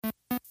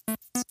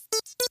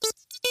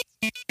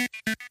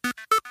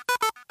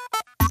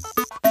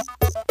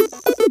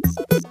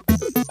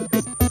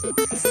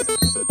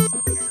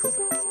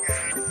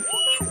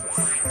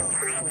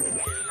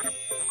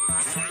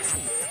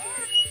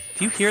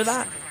hear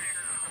that?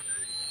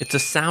 It's a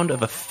sound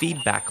of a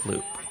feedback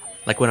loop,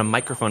 like when a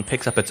microphone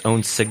picks up its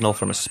own signal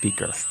from a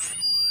speaker.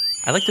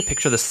 I like to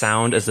picture the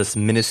sound as this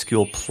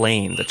minuscule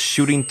plane that's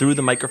shooting through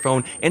the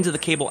microphone, into the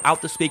cable,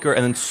 out the speaker,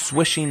 and then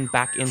swishing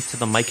back into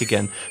the mic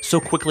again so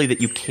quickly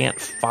that you can't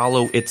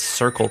follow its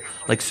circle,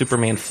 like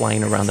Superman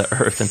flying around the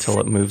Earth until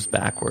it moves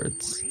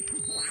backwards.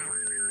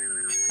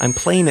 I'm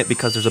playing it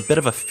because there's a bit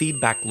of a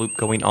feedback loop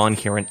going on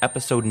here in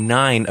episode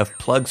 9 of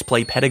Plugs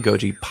Play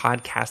Pedagogy,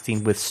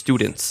 podcasting with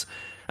students.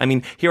 I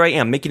mean, here I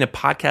am making a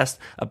podcast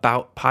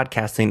about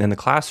podcasting in the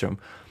classroom.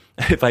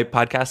 If I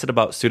podcasted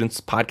about students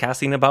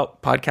podcasting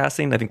about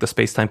podcasting, I think the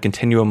space-time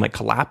continuum might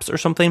collapse or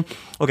something.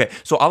 Okay,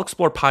 so I'll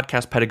explore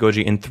podcast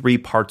pedagogy in 3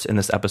 parts in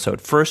this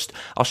episode. First,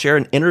 I'll share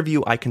an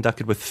interview I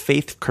conducted with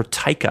Faith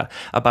Kurtyka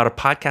about a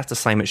podcast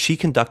assignment she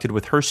conducted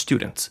with her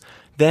students.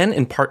 Then,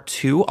 in part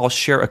 2, I'll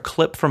share a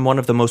clip from one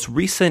of the most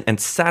recent and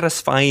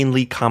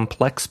satisfyingly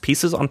complex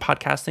pieces on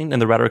podcasting in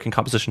the rhetoric and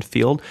composition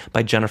field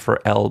by Jennifer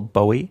L.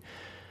 Bowie.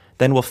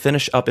 Then we'll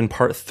finish up in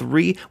part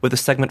 3 with a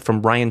segment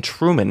from Ryan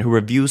Truman, who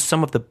reviews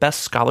some of the best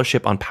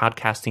scholarship on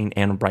podcasting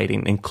and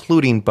writing,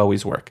 including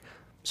Bowie's work.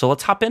 So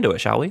let's hop into it,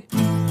 shall we?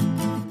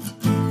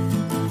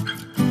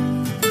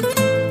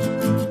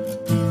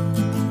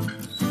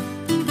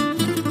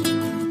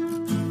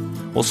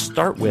 We'll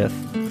start with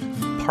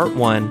part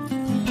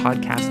 1,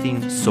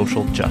 Podcasting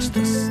Social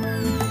Justice.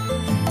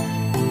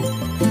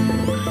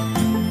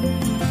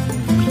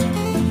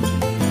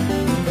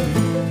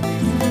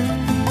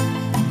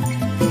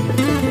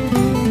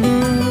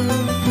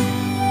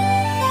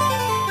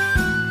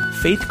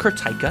 Faith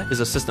Kurtyka is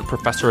assistant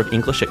professor of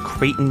English at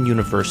Creighton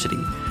University.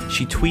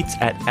 She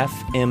tweets at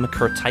FM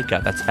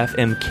Kurtyka. That's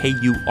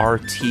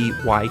FMKURTYKA.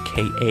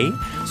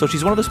 So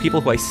she's one of those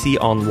people who I see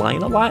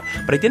online a lot,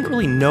 but I didn't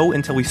really know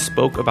until we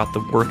spoke about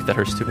the work that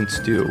her students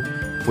do,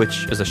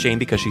 which is a shame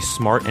because she's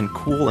smart and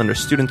cool, and her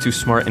students do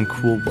smart and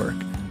cool work.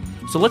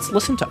 So let's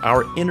listen to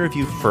our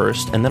interview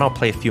first, and then I'll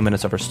play a few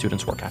minutes of her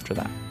students' work after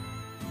that.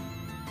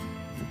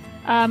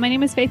 My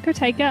name is Faith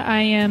Kurtyka.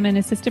 I am an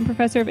assistant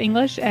professor of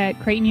English at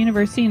Creighton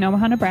University in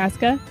Omaha,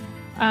 Nebraska.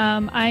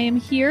 I am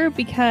here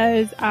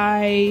because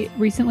I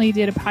recently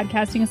did a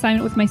podcasting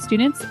assignment with my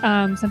students.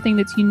 Something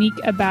that's unique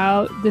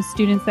about the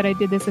students that I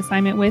did this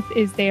assignment with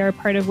is they are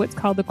part of what's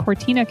called the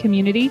Cortina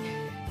community.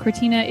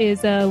 Cortina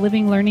is a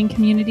living learning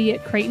community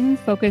at Creighton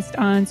focused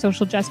on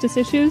social justice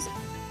issues.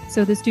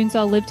 So the students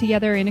all live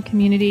together in a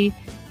community.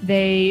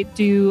 They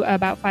do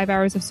about 5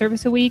 hours of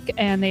service a week,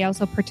 and they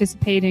also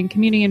participate in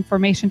community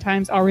information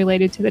times, all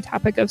related to the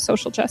topic of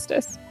social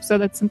justice. So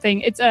that's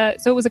something. So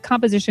it was a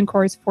composition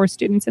course for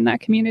students in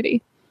that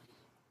community.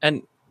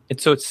 And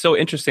so it's so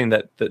interesting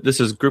that this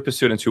is a group of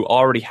students who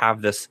already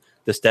have this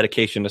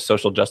dedication to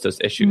social justice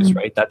issues, mm-hmm.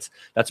 right? That's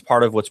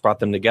part of what's brought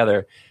them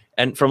together.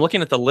 And from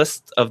looking at the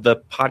list of the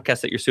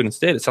podcasts that your students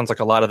did, it sounds like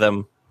a lot of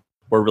them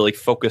were really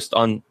focused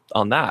on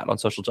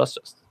social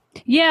justice.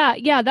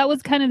 Yeah, that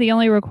was kind of the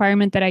only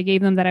requirement that I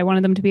gave them, that I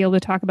wanted them to be able to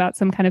talk about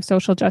some kind of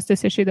social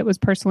justice issue that was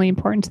personally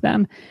important to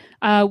them.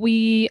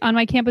 On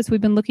my campus, we've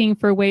been looking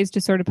for ways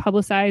to sort of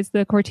publicize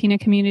the Cortina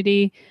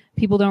community.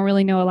 People don't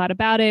really know a lot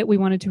about it. We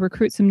wanted to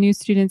recruit some new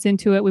students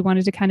into it. We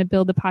wanted to kind of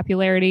build the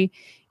popularity.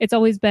 It's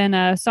always been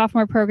a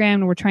sophomore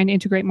program, and we're trying to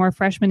integrate more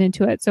freshmen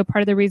into it. So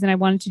part of the reason I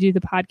wanted to do the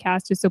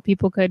podcast is so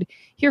people could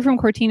hear from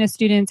Cortina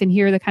students and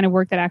hear the kind of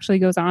work that actually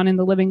goes on in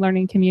the living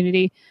learning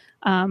community.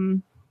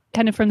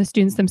 Kind of from the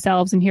students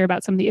themselves, and hear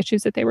about some of the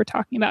issues that they were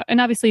talking about.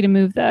 And obviously to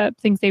move the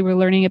things they were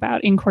learning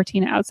about in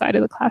Cortina outside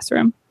of the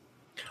classroom.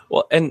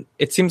 Well, and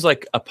it seems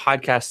like a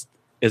podcast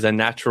is a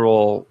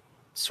natural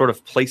sort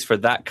of place for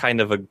that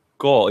kind of a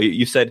goal.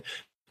 You said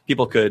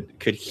people could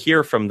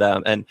hear from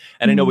them. And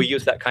I know we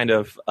use that kind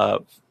of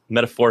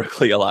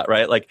metaphorically a lot,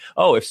 right? Like,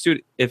 oh,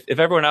 if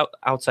everyone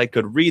outside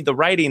could read the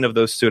writing of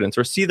those students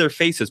or see their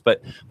faces,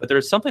 but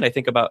there's something I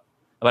think about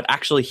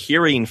actually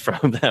hearing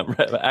from them,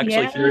 right?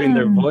 Actually hearing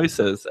their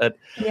voices.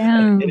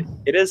 And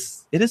it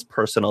is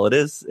personal. It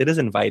is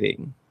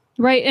inviting.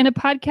 Right. And a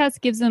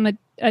podcast gives them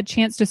a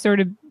chance to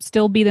sort of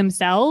still be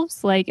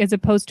themselves, like as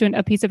opposed to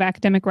a piece of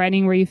academic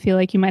writing where you feel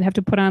like you might have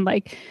to put on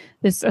like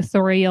this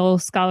authorial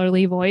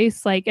scholarly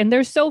voice. Like, and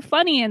they're so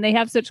funny and they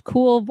have such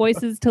cool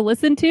voices to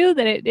listen to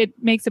that it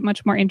makes it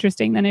much more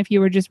interesting than if you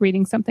were just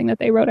reading something that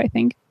they wrote, I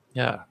think.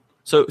 Yeah.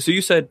 So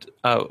you said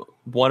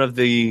one of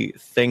the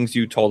things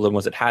you told them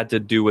was it had to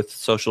do with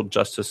social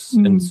justice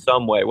in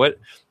some way. What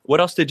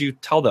else did you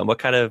tell them? What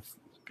kind of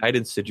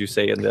guidance did you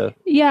say in the...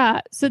 Yeah,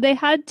 so they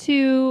had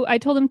to... I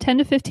told them 10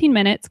 to 15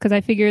 minutes because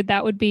I figured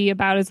that would be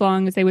about as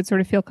long as they would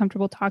sort of feel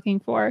comfortable talking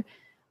for.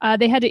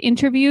 They had to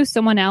interview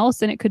someone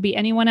else, and it could be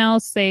anyone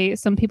else.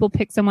 Some people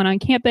picked someone on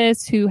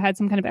campus who had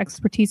some kind of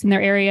expertise in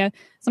their area.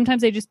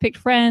 Sometimes they just picked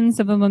friends.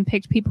 Some of them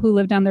picked people who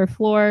lived on their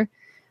floor.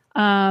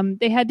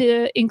 They had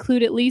to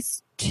include at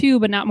least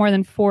 2, but not more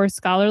than 4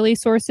 scholarly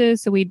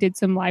sources. So we did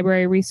some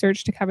library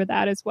research to cover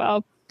that as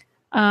well.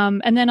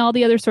 And then all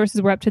the other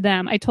sources were up to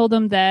them. I told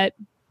them that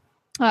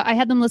I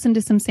had them listen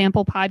to some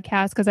sample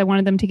podcasts because I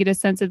wanted them to get a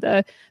sense of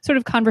the sort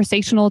of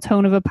conversational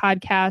tone of a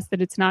podcast,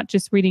 that it's not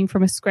just reading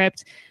from a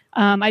script.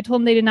 I told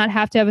them they did not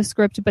have to have a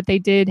script, but they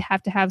did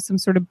have to have some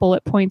sort of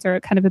bullet points or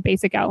kind of a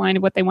basic outline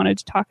of what they wanted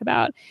to talk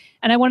about.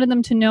 And I wanted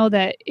them to know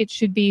that it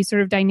should be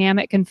sort of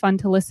dynamic and fun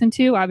to listen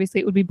to. Obviously,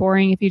 it would be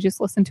boring if you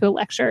just listen to a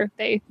lecture.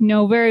 They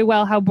know very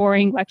well how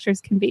boring lectures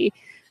can be.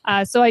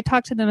 So I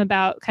talked to them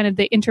about kind of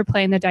the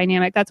interplay and the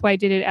dynamic. That's why I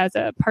did it as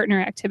a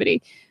partner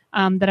activity,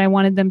 that I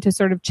wanted them to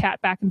sort of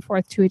chat back and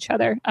forth to each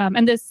other.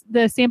 And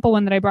the sample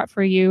one that I brought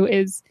for you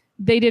is,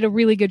 they did a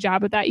really good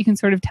job with that. You can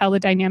sort of tell the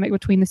dynamic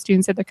between the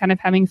students, that they're kind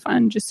of having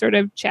fun, just sort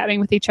of chatting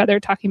with each other,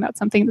 talking about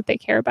something that they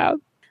care about.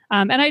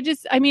 And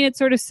it's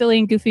sort of silly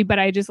and goofy, but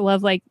I just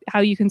love like how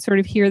you can sort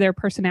of hear their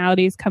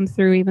personalities come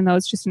through, even though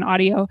it's just an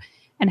audio,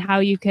 and how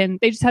they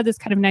just have this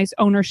kind of nice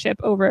ownership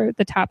over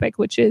the topic,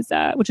 which is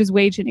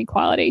wage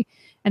inequality.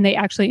 And they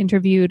actually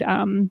interviewed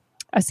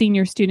a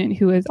senior student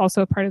who is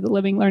also a part of the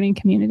Living Learning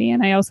community.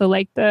 And I also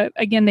like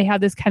they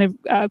have this kind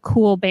of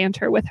cool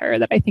banter with her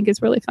that I think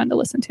is really fun to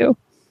listen to.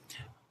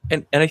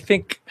 And I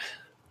think,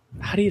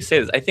 how do you say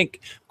this? I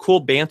think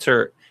cool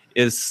banter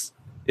is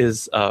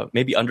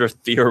maybe under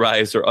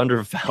theorized or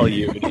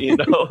undervalued,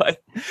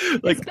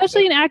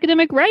 especially in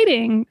academic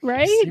writing,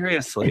 right?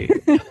 Seriously,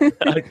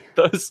 like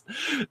those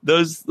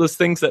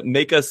things that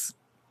make us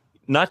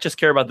not just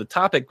care about the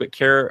topic, but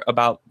care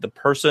about the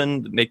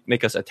person,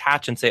 make us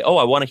attach and say, oh,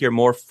 I want to hear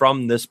more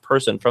from this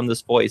person, from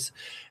this voice.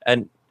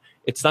 And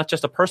it's not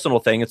just a personal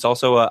thing. It's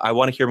also I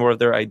want to hear more of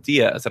their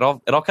ideas. It all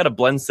kind of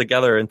blends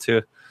together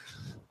into.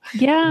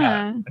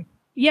 Yeah.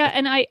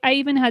 And I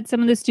even had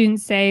some of the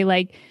students say,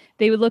 like,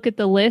 they would look at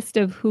the list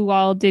of who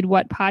all did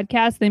what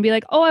podcast and be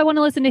like, oh, I want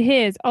to listen to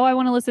his. Oh, I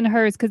want to listen to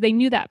hers, because they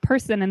knew that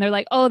person. And they're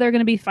like, oh, they're going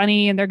to be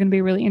funny and they're going to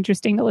be really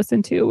interesting to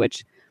listen to,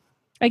 which,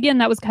 again,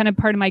 that was kind of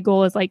part of my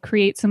goal, is like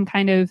create some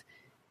kind of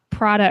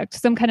product,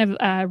 some kind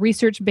of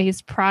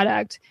research-based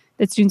product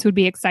that students would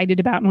be excited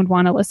about and would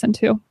want to listen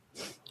to.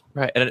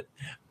 Right. And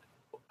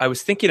I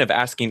was thinking of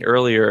asking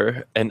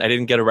earlier, and I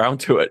didn't get around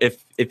to it,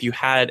 if you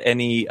had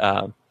any...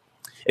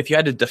 if you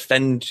had to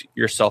defend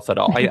yourself at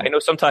all. I know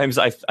sometimes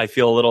I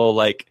feel a little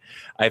like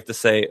I have to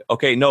say,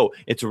 okay, no,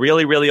 it's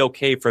really, really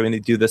okay for me to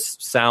do this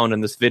sound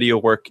and this video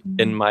work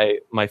in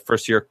my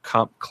first year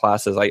comp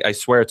classes. I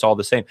swear it's all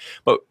the same.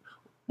 But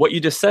what you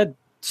just said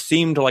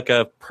seemed like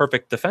a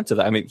perfect defense of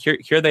that. I mean,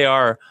 here they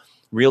are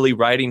really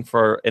writing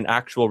for an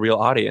actual real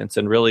audience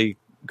and really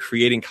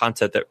creating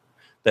content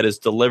that is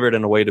delivered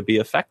in a way to be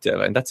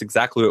effective. And that's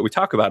exactly what we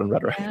talk about in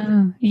rhetoric.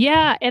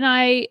 Yeah. And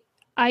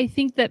I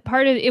think that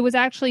part of it was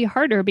actually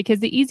harder, because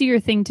the easier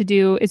thing to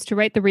do is to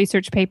write the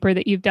research paper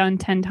that you've done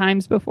 10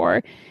 times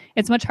before.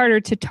 It's much harder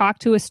to talk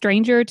to a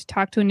stranger, to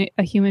talk to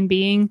a human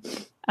being,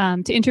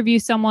 to interview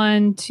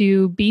someone,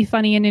 to be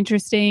funny and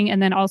interesting. And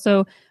then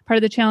also part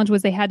of the challenge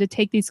was they had to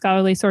take these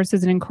scholarly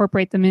sources and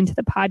incorporate them into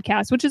the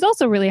podcast, which is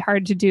also really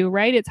hard to do,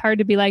 right? It's hard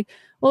to be like,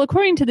 well,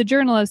 according to the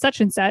journal of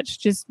such and such,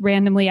 just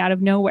randomly out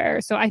of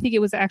nowhere. So I think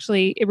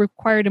it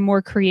required a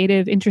more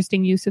creative,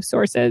 interesting use of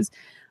sources.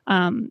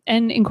 And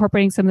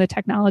incorporating some of the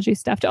technology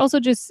stuff to also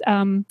just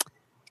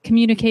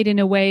communicate in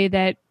a way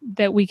that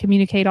we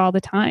communicate all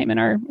the time in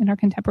our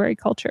contemporary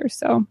culture.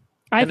 So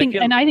I think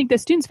the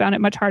students found it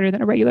much harder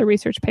than a regular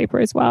research paper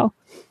as well.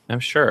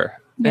 I'm sure.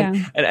 Yeah.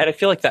 And I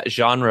feel like that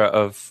genre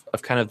of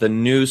kind of the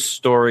news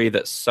story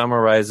that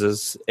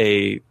summarizes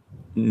a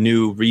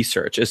new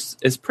research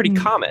is pretty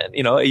common.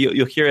 You know,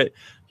 you'll hear it.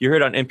 You hear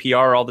it on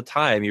NPR all the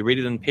time. You read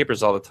it in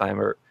papers all the time,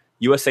 or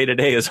USA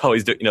Today is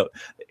always doing,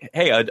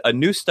 hey, a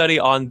new study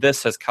on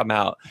this has come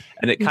out,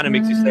 and it kind of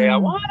makes you say, I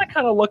want to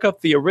kind of look up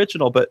the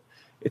original, but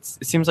it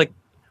seems like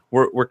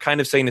we're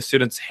kind of saying to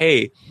students,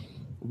 hey,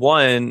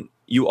 one,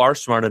 you are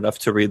smart enough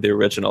to read the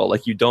original.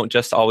 Like, you don't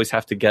just always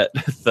have to get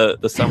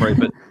the summary,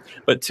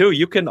 but two,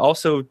 you can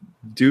also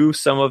do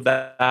some of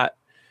that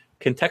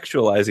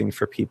contextualizing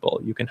for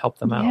people. You can help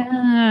them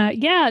out.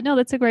 Yeah. No,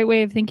 that's a great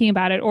way of thinking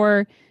about it.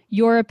 Or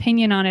your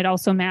opinion on it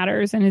also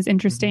matters and is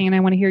interesting. And I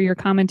want to hear your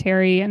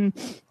commentary and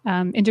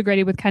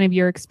integrated with kind of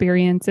your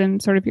experience and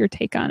sort of your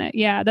take on it.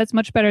 Yeah, that's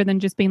much better than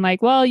just being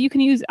like, well, you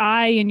can use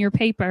I in your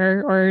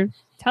paper, or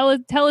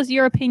tell us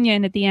your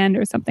opinion at the end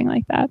or something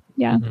like that.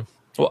 Yeah. Mm-hmm.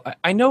 Well,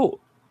 I know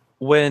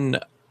when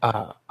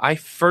I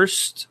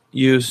first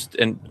used,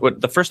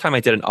 the first time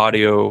I did an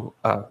audio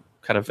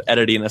kind of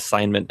editing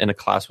assignment in a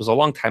class was a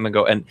long time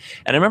ago. And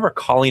I remember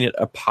calling it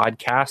a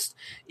podcast,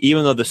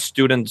 even though the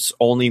students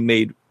only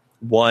made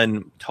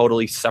one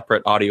totally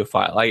separate audio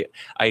file. I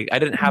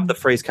didn't have the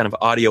phrase kind of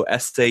audio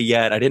essay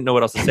yet. I didn't know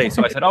what else to say.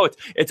 So I said, oh,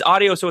 it's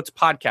audio, so it's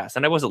podcast.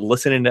 And I wasn't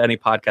listening to any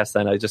podcast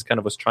then. I just kind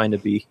of was trying to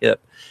be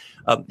hip.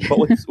 But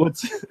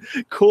what's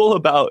cool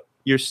about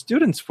your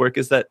students' work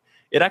is that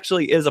it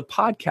actually is a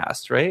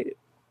podcast, right?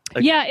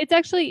 Yeah,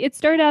 it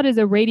started out as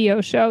a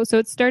radio show. So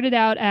it started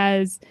out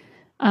as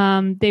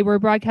they were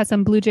broadcast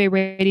on Blue Jay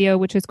Radio,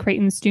 which is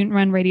Creighton's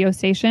student-run radio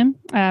station,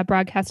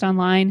 broadcast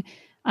online.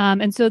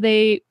 And so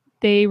they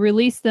they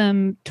release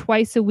them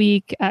twice a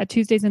week,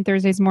 Tuesday and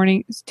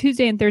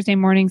Thursday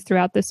mornings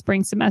throughout the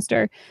spring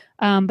semester.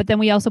 But then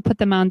we also put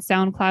them on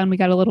SoundCloud, and we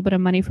got a little bit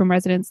of money from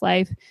Residence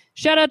Life.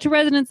 Shout out to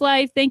Residence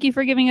Life. Thank you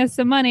for giving us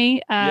some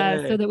money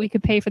so that we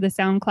could pay for the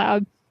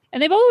SoundCloud.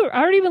 And they've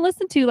already been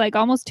listened to like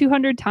almost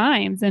 200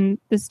 times. And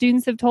the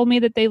students have told me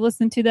that they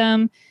listened to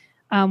them.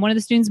 One of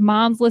the students'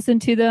 moms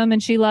listened to them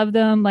and she loved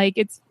them. Like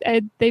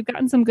they've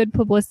gotten some good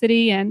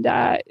publicity, and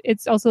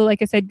it's also,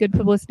 like I said, good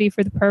publicity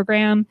for the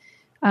program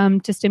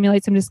to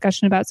stimulate some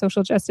discussion about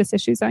social justice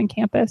issues on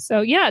campus.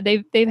 So yeah,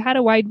 they've had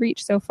a wide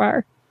reach so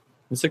far.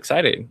 It's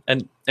exciting.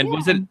 And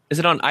is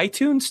it on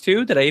iTunes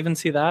too? Did I even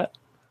see that?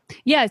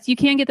 Yes, you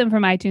can get them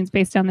from iTunes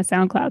based on the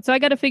SoundCloud. So I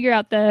got to figure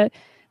out the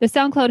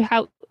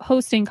SoundCloud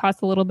hosting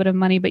costs a little bit of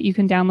money, but you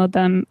can download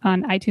them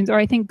on iTunes, or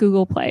I think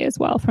Google Play as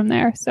well from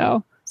there.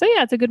 So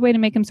yeah, it's a good way to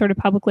make them sort of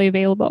publicly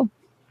available.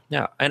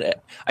 Yeah, and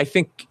I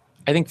think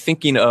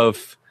thinking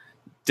of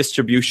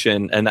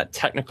distribution and that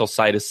technical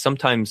side is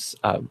sometimes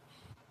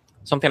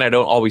something I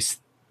don't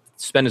always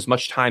spend as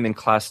much time in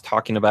class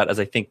talking about as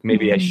I think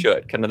maybe I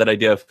should. Kind of that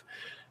idea of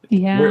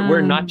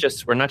we're not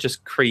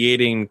just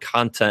creating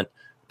content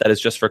that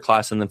is just for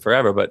class and then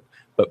forever, but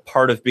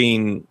part of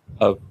being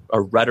a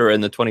Redder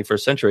in the 21st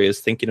century is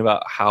thinking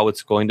about how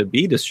it's going to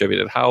be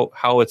distributed,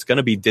 how it's going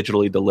to be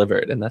digitally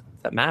delivered, and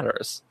that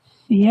matters.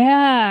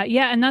 Yeah.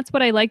 And that's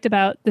what I liked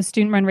about the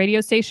student-run radio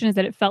station, is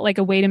that it felt like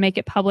a way to make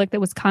it public that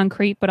was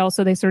concrete, but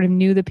also they sort of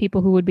knew the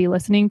people who would be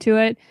listening to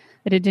it,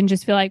 that it didn't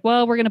just feel like,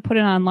 well, we're going to put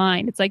it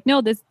online. It's like,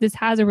 no, this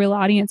has a real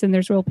audience, and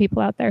there's real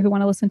people out there who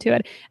want to listen to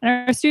it.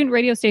 And our student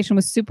radio station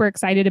was super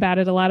excited about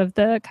it. A lot of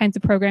the kinds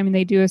of programming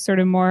they do is sort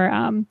of more,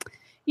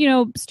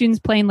 students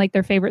playing like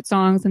their favorite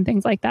songs and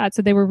things like that.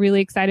 So they were really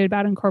excited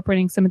about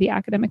incorporating some of the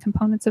academic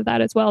components of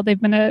that as well. They've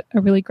been a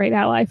really great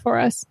ally for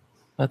us.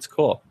 That's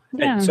cool.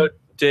 Yeah. And so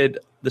did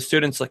the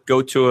students like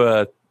go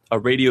to a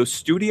radio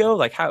studio?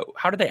 Like how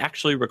do they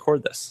actually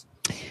record this?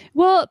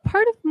 Well,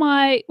 part of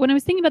when I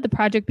was thinking about the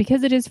project,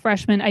 because it is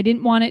freshman, I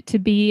didn't want it to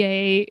be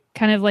a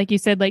kind of, like you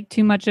said, like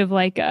too much of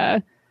like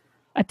a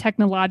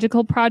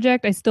technological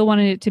project. I still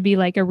wanted it to be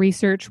like a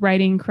research,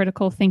 writing,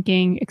 critical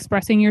thinking,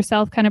 expressing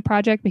yourself kind of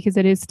project, because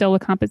it is still a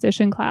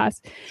composition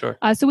class. Sure.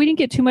 So we didn't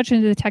get too much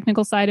into the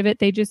technical side of it.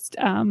 They just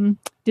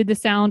did the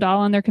sound all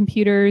on their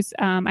computers.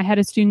 I had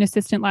a student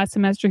assistant last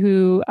semester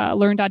who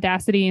learned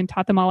Audacity and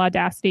taught them all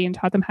Audacity and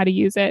taught them how to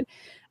use it.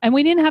 And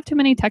we didn't have too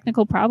many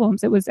technical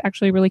problems. It was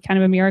actually really kind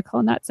of a miracle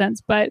in that sense.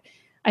 But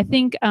I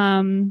think...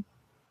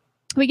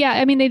 But yeah,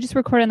 I mean, they just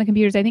record on the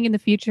computers. I think in the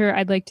future,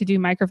 I'd like to do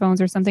microphones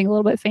or something a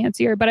little bit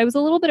fancier. But I was a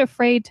little bit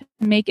afraid to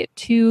make it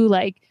too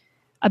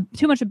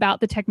much about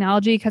the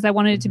technology, because I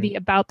wanted it to be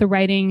about the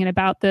writing and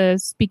about the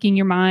speaking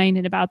your mind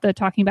and about the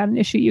talking about an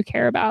issue you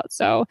care about.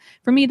 So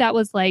for me, that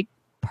was like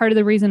part of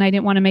the reason I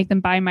didn't want to make them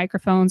buy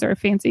microphones or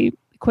fancy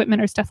equipment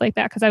or stuff like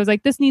that, because I was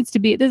like, this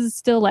is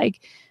still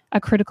like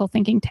a critical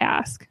thinking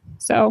task.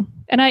 So,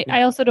 and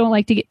I also don't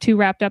like to get too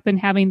wrapped up in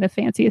having the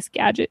fanciest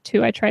gadget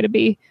too. I try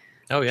to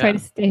try to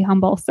stay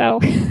humble. So,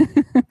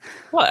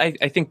 well,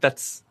 I think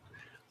that's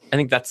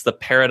the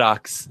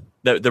paradox,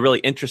 the really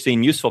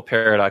interesting, useful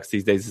paradox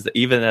these days is that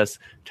even as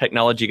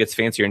technology gets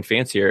fancier and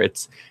fancier,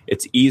 it's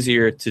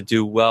easier to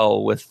do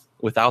well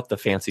without the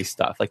fancy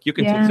stuff. Like you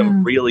can take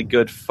some really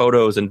good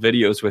photos and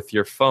videos with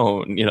your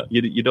phone. You know,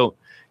 you don't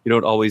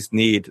always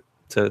need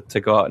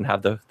to go out and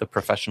have the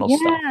professional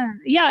stuff.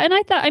 Yeah. And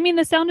I thought, I mean,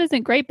 the sound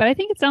isn't great, but I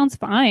think it sounds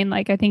fine.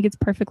 Like, I think it's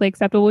perfectly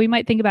acceptable. We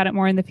might think about it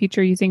more in the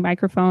future using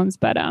microphones,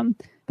 but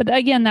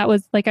again, that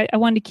was like, I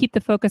wanted to keep the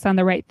focus on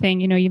the right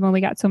thing. You know, you've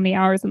only got so many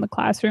hours in the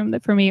classroom.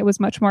 That for me, it was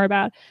much more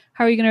about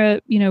how are you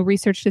going to,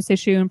 research this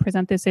issue and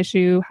present this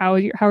issue? How are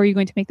you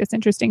going to make this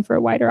interesting for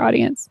a wider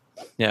audience?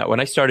 Yeah, when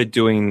I started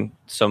doing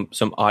some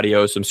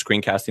audio, some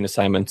screencasting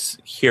assignments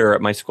here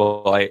at my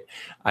school,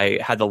 I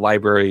had the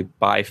library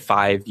buy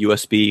 5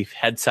 USB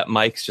headset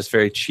mics, just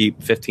very cheap,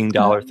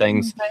 $15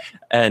 things,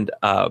 and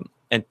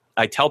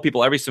I tell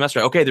people every semester,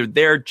 okay, they're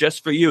there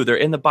just for you. They're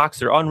in the box.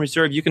 They're on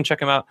reserve. You can check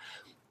them out.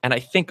 And I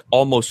think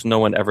almost no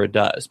one ever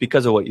does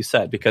because of what you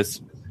said.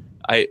 Because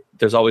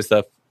there's always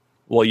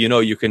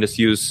you can just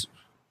use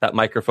that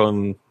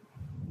microphone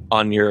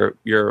on your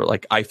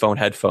like iPhone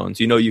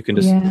headphones. You can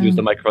just use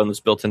the microphone that's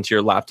built into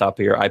your laptop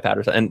or your iPad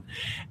or something.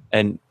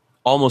 And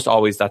almost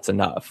always that's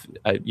enough.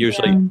 I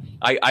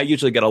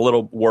usually get a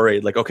little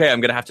worried, like, okay, I'm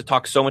going to have to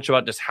talk so much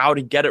about just how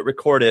to get it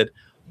recorded.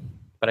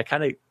 But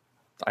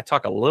I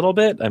talk a little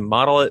bit. I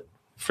model it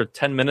for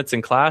 10 minutes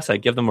in class. I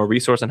give them a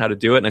resource on how to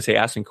do it, and I say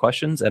ask me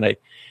questions, and I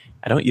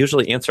don't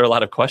usually answer a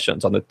lot of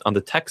questions on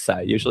the tech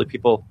side. Usually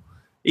people,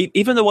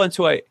 even the ones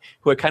who I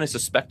kind of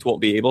suspect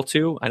won't be able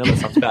to, I know that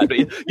sounds bad, but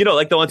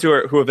like the ones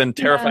who have been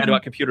terrified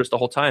about computers the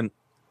whole time,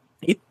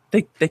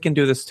 they can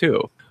do this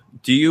too.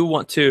 Do you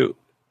want to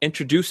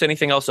introduce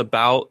anything else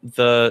about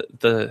the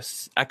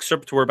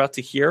excerpt we're about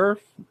to hear?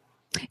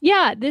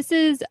 Yeah, this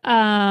is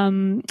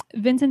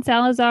Vincent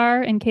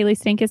Salazar and Kaylee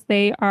Stankus.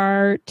 They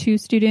are two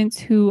students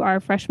who are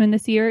freshmen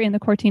this year in the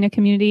Cortina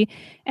community,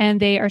 and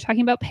they are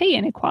talking about pay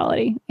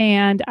inequality.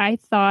 And I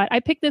thought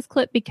I picked this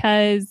clip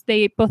because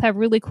they both have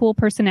really cool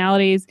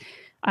personalities,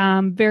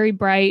 very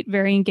bright,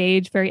 very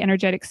engaged, very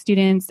energetic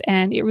students,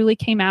 and it really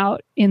came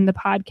out in the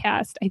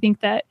podcast. I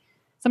think that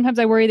sometimes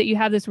I worry that you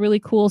have this really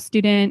cool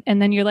student,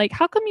 and then you're like,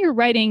 how come your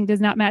writing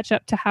does not match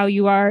up to how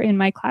you are in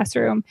my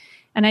classroom?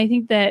 And I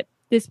think that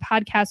this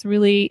podcast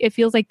really, it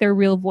feels like they're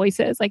real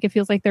voices. Like it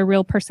feels like their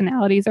real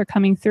personalities are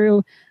coming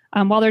through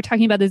while they're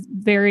talking about this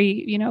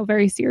very,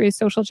 very serious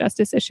social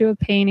justice issue of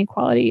pay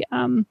inequality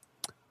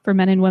for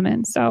men and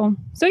women. So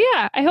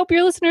yeah, I hope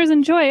your listeners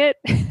enjoy it.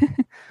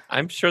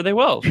 I'm sure they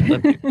will.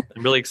 I'm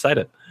really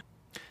excited.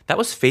 That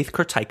was Faith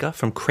Kurtyka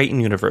from Creighton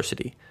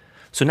University.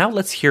 So now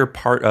let's hear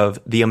part of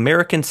The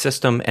American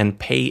System and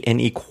Pay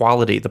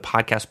Inequality, the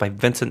podcast by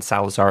Vincent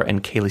Salazar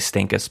and Kaylee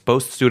Stankus,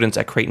 both students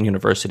at Creighton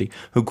University,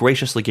 who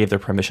graciously gave their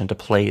permission to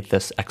play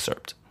this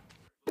excerpt.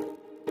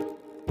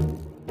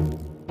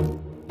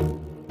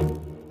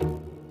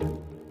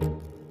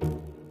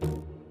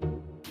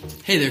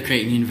 Hey there,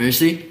 Creighton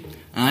University.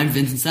 I'm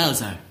Vincent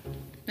Salazar.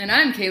 And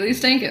I'm Kaylee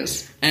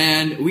Stankus.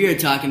 And we are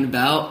talking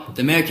about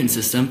the American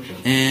system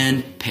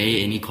and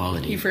pay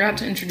inequality. You forgot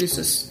to introduce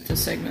this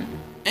segment.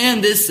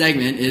 And this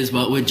segment is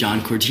What Would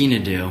John Cortina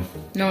Do?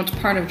 No, it's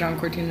part of John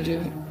Cortina Do.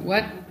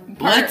 What?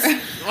 What?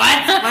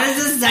 What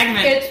is this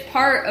segment? It's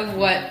part of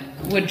What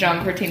Would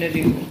John Cortina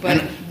Do,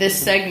 but this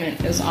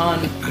segment is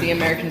on the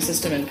American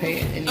system and pay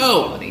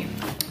inequality.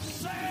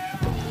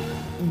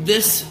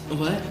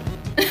 What?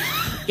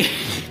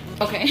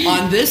 Okay.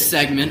 On this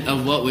segment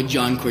of What Would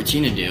John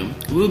Cortina Do,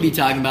 we'll be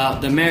talking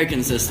about the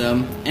American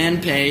system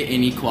and pay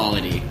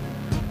inequality.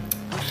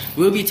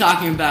 We'll be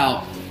talking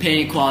about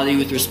pay inequality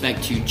with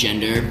respect to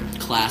gender,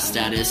 class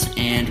status,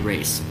 and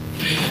race.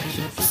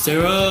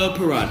 Sarah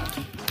Perron.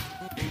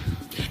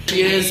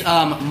 She is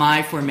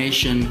my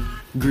formation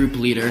group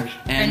leader.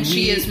 And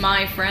she is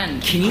my friend.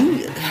 Can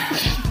you...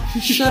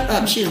 Shut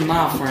up, she is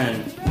my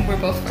friend. We're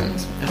both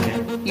friends. Okay.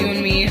 You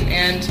and me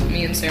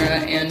and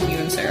Sarah, and you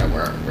and Sarah,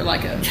 we're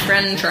like a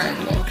friend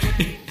triangle.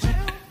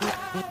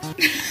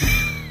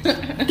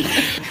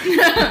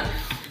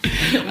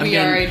 We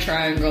are a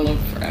triangle of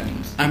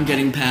friends. I'm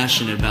getting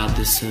passionate about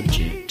this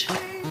subject.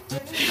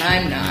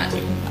 I'm not.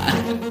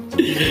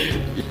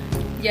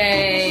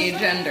 Yay,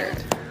 gender.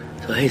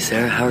 So hey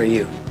Sarah, how are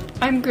you?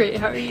 I'm great.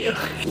 How are you?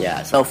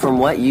 Yeah, so from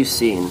what you've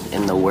seen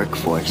in the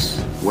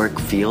workforce,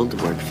 workforce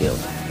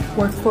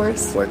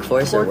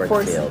or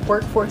work field?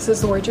 Workforce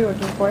is the word you're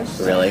looking for.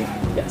 Really?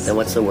 Yes. Then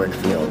what's the work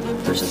field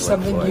versus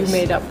Something workforce? you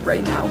made up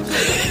right now.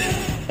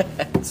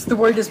 The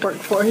word is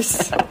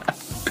workforce.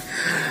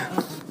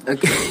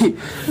 Okay.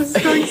 This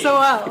is going so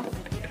well.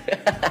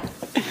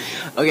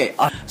 Okay,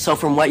 so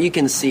from what you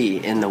can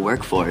see in the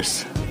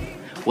workforce,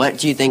 what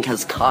do you think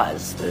has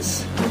caused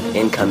this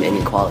income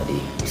inequality,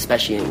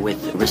 especially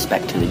with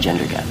respect to the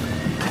gender gap?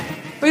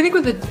 Well, I think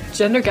with the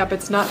gender gap,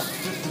 it's not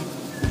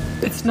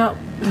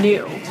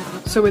new.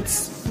 So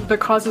the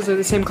causes are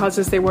the same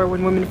causes they were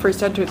when women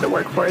first entered the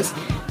workforce.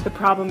 The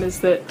problem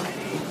is that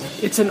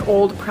it's an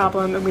old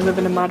problem, and we live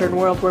in a modern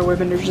world where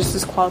women are just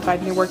as qualified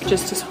and they work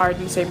just as hard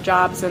in the same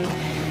jobs, and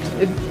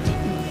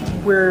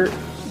we're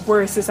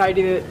a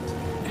society that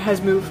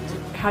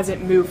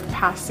hasn't moved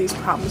past these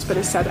problems, but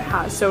has said it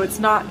has. So it's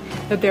not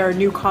that there are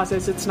new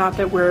causes, it's not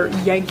that we're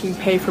yanking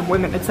pay from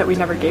women, it's that we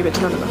never gave it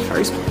to them in the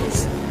first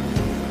place.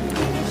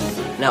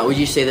 Now, would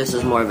you say this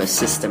is more of a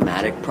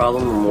systematic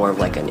problem or more of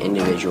like an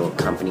individual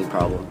company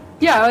problem?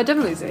 Yeah, I would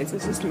definitely say it's a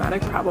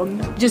systematic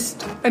problem.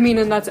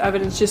 And that's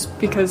evidence just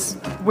because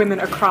women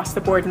across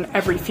the board in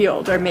every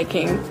field are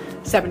making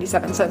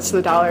 77 cents to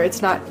the dollar.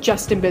 It's not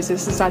just in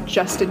business, it's not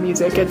just in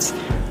music, it's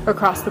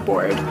across the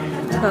board.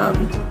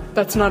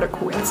 That's not a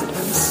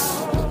coincidence.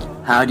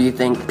 How do you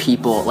think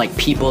people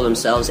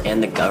themselves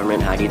and the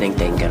government, how do you think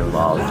they can get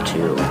involved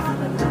to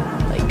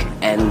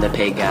end the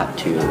pay gap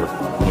to,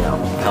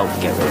 help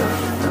get rid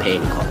of pay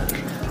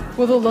inequality?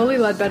 Well, the Lilly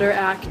Ledbetter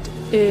Act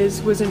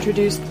was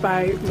introduced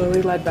by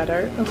Lilly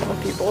Ledbetter, of all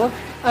people.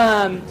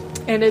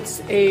 And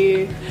it's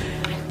a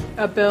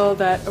bill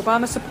that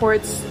Obama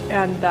supports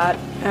and that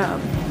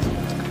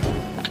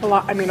a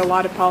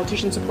lot of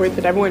politicians support,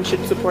 that everyone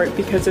should support,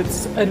 because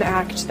it's an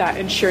act that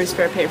ensures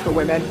fair pay for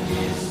women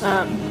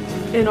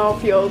in all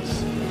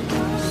fields,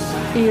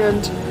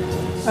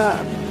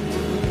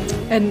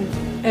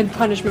 and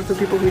punishment for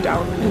people who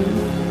don't.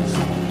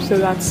 And so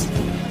that's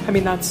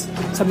something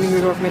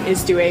the government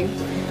is doing,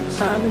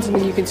 and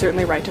something you can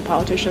certainly write to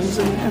politicians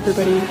and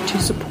everybody to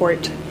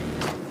support.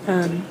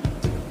 And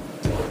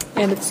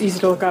it's easy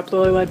to look up.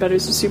 Lilly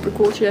Ledbetter's a super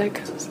cool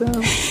chick, so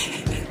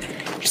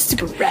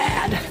super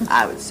rad.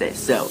 I would say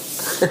so.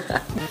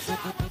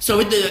 So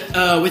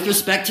with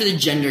respect to the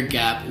gender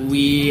gap,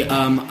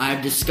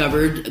 I've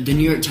discovered the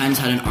New York Times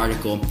had an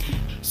article.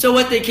 So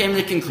what they came to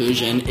the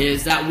conclusion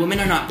is that women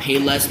are not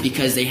paid less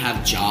because they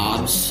have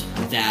jobs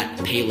that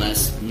pay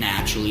less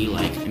naturally,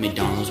 like a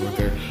McDonald's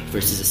worker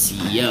versus a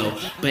CEO,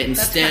 but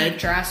instead...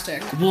 That's kind of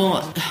drastic.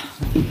 Well...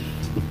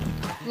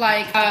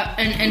 Like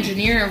an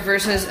engineer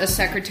versus a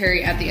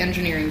secretary at the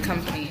engineering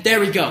company. There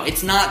we go.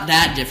 It's not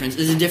that difference.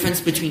 There's a difference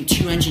between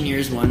two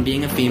engineers, one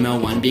being a female,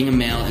 one being a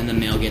male, and the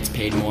male gets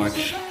paid more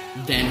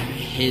than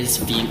his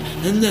female.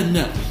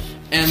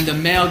 And the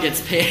male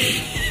gets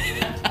paid...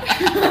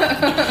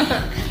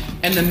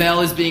 and the male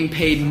is being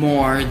paid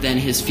more than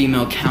his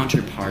female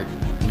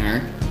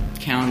counterpartner.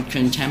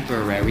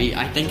 Contemporary.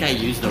 I think I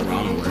used the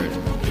wrong word.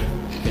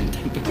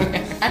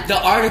 Contemporary.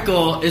 The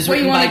article is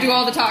written by... Wait, you want to do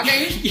all the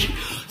talking?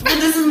 Well,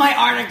 this is my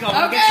article.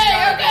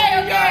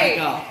 Okay.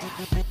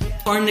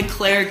 According to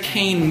Claire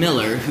Kane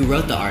Miller, who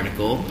wrote the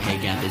article, Pay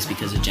Gap is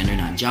Because of Gender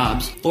Not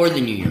Jobs, for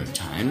the New York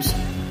Times,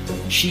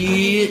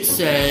 she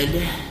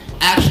said,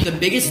 actually the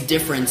biggest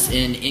difference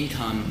in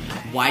income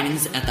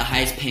widens at the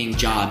highest paying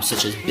jobs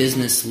such as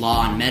business,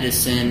 law, and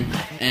medicine.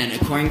 And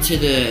according to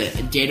the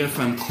data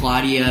from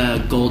Claudia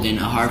Golden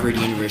at Harvard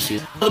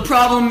University, the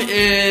problem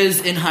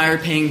is in higher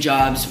paying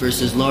jobs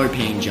versus lower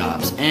paying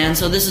jobs. And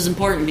so this is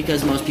important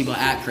because most people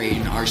at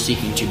Creighton are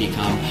seeking to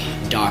become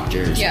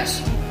doctors. Yes.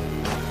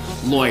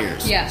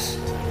 Lawyers. Yes.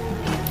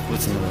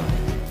 What's another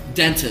one?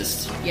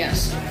 Dentists.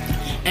 Yes.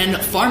 And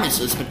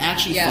pharmacists, but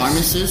actually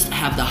pharmacists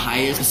have the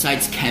highest,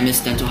 besides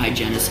chemists, dental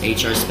hygienists,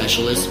 HR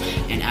specialists,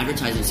 and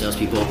advertising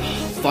salespeople.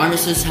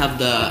 Pharmacists have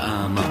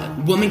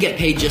the, women get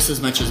paid just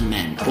as much as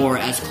men, or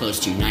as close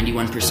to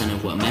 91%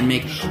 of what men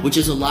make, which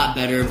is a lot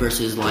better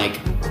versus like,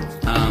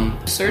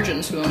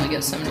 surgeons who only get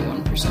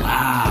 71%.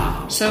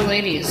 Wow. So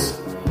ladies,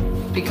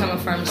 become a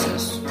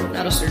pharmacist,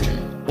 not a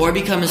surgeon. Or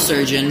become a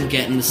surgeon,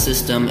 get in the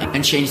system,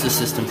 and change the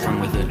system from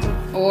within.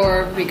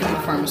 Or become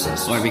a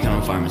pharmacist. Or become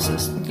a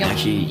pharmacist. Yep.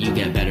 Actually, you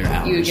get better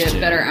hours. You get too.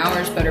 better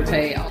hours, better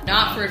pay.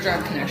 Not for a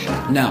drug connection.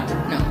 No.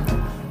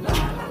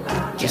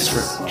 Just for...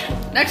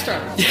 Next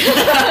article.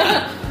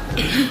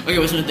 Okay,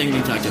 what's the thing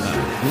we talked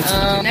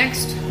about?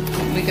 Next,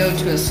 we go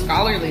to a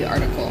scholarly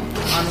article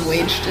on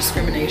wage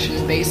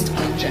discrimination based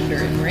on gender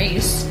and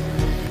race,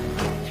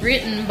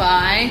 written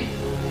by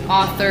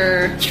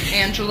author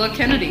Angela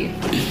Kennedy.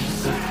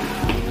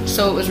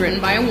 So it was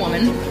written by a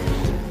woman.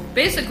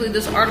 Basically,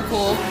 this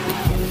article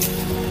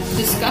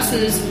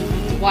discusses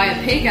why a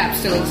pay gap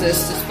still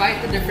exists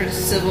despite the different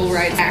civil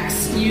rights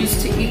acts used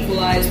to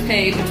equalize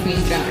pay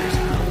between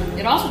genders.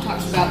 It also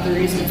talks about the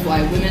reasons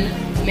why women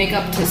make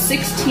up to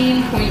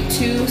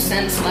 16.2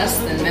 cents less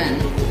than men,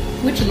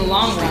 which in the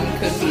long run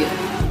could be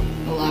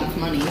a lot of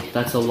money.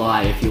 That's a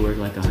lie if you work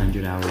like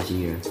 100 hours a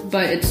year.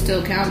 But it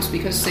still counts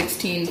because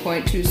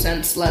 16.2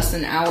 cents less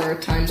an hour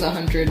times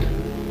 100.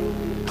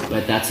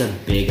 But that's a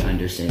big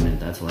understatement.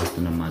 That's less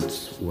than a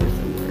month's worth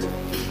of work.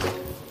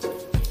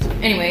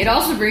 Anyway, it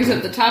also brings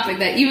up the topic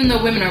that even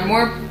though women are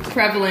more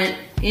prevalent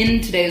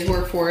in today's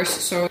workforce,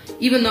 so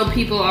even though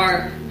people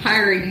are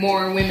hiring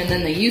more women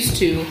than they used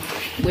to,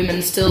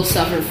 women still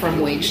suffer from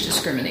wage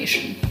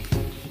discrimination.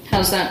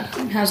 How's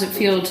it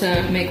feel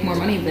to make more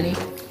money, Vinny?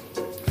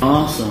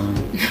 Awesome.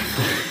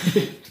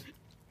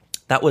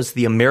 That was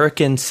The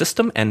American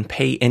System and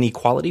Pay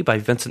Inequality by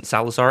Vincent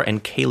Salazar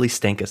and Kaylee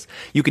Stankus.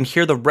 You can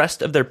hear the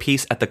rest of their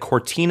piece at the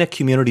Cortina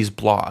Community's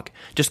blog.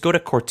 Just go to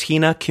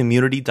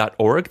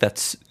cortinacommunity.org.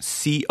 That's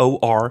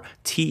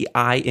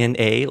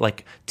CORTINA,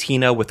 like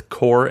Tina with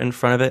core in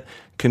front of it,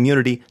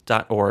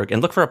 community.org.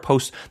 And look for a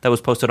post that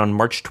was posted on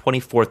March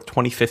 24th,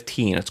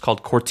 2015. It's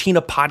called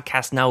Cortina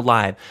Podcast Now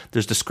Live.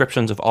 There's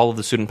descriptions of all of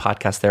the student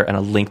podcasts there and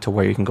a link to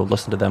where you can go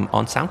listen to them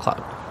on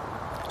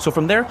SoundCloud. So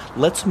from there,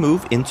 let's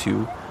move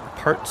into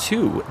Part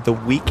 2, the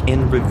Week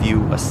in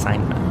Review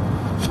assignment.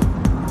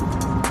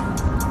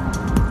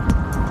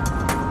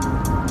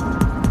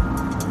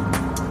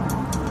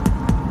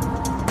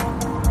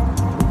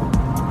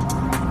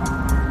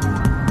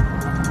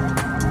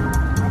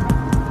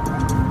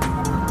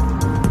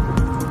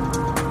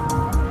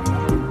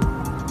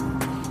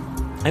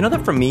 I know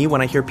that for me,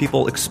 when I hear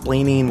people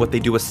explaining what they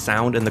do with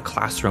sound in the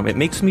classroom, it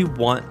makes me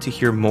want to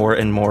hear more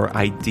and more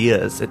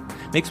ideas. It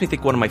makes me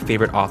think one of my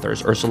favorite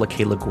authors, Ursula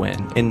K. Le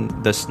Guin. In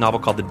this novel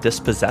called The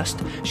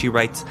Dispossessed, she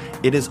writes,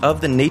 "It is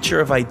of the nature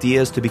of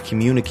ideas to be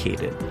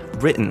communicated,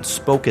 written,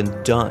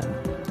 spoken, done.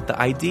 The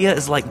idea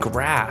is like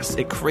grass.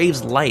 It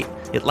craves light.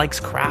 It likes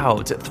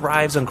crowds. It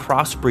thrives on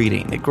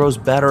crossbreeding. It grows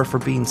better for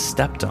being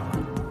stepped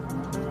on."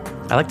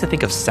 I like to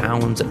think of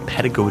sounds and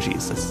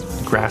pedagogies as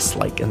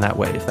grass-like in that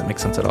way, if that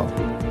makes sense at all.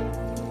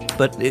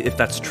 But if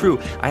that's true,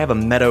 I have a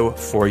meta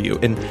for you.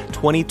 In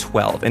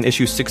 2012, in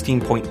issue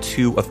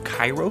 16.2 of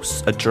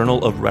Kairos, a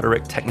journal of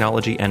rhetoric,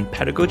 technology, and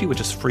pedagogy, which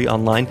is free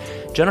online,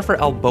 Jennifer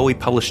L. Bowie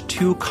published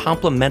 2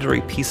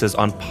 complementary pieces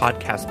on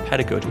podcast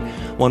pedagogy.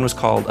 One was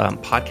called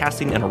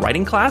Podcasting in a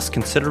Writing Class,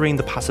 Considering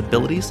the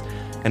Possibilities,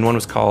 and one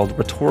was called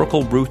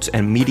Rhetorical Roots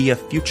and Media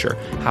Future,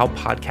 How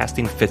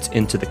Podcasting Fits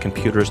into the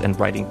Computers and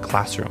Writing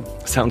Classroom.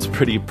 Sounds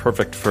pretty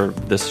perfect for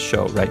this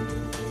show, right?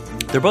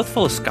 They're both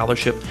full of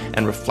scholarship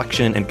and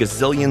reflection and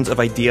gazillions of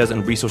ideas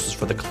and resources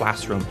for the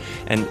classroom.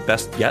 And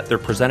best yet, they're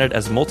presented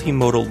as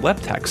multimodal web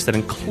texts that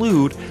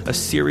include a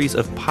series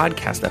of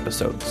podcast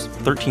episodes,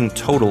 13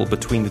 total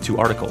between the 2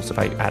 articles, if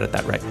I added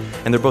that right.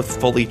 And they're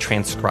both fully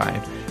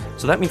transcribed.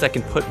 So that means I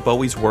can put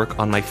Bowie's work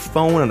on my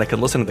phone and I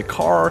can listen in the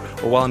car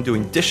or while I'm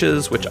doing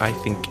dishes, which I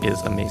think is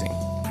amazing.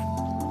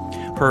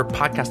 Her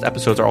podcast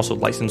episodes are also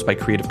licensed by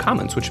Creative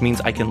Commons, which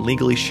means I can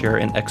legally share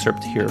an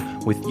excerpt here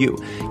with you.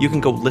 You can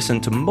go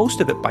listen to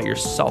most of it by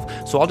yourself.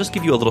 So I'll just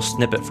give you a little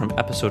snippet from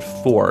episode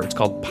 4. It's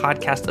called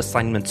Podcast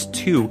Assignments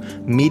 2,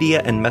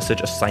 Media and Message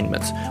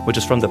Assignments, which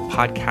is from the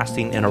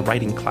Podcasting in a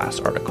Writing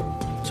Class article.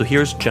 So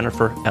here's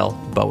Jennifer L.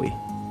 Bowie.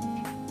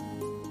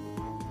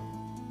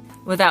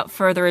 Without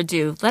further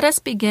ado, let us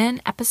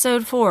begin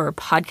episode 4,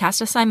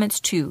 Podcast Assignments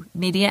 2,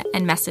 Media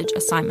and Message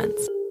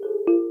Assignments.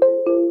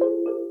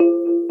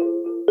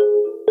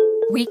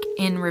 Week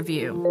in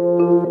Review.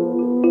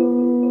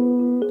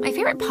 My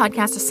favorite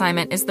podcast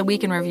assignment is the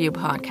Week in Review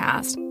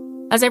podcast,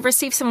 as I've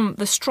received some of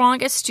the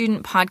strongest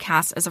student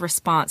podcasts as a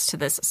response to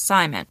this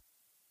assignment.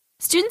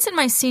 Students in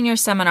my senior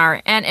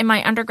seminar and in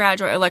my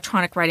undergraduate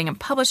electronic writing and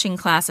publishing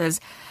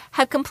classes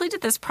have completed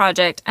this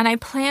project, and I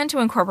plan to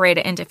incorporate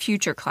it into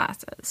future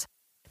classes.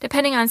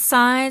 Depending on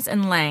size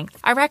and length,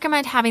 I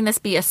recommend having this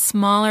be a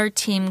smaller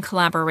team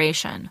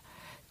collaboration.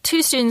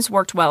 2 students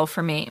worked well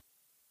for me.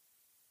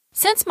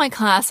 Since my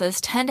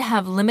classes tend to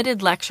have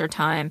limited lecture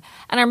time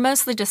and are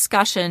mostly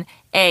discussion,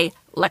 a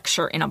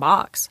lecture in a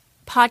box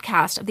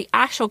podcast of the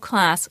actual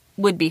class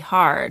would be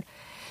hard.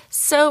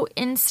 So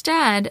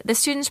instead, the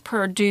students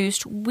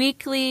produced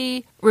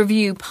weekly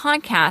review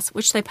podcasts,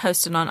 which they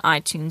posted on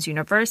iTunes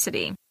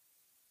University.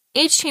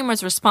 Each team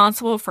was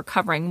responsible for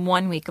covering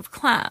 1 week of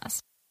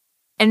class.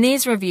 In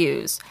these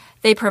reviews,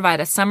 they provide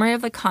a summary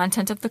of the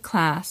content of the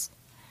class,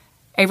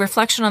 a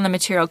reflection on the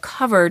material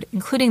covered,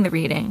 including the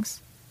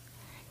readings,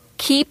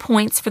 key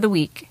points for the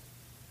week,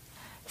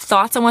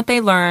 thoughts on what they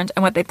learned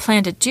and what they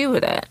plan to do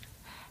with it,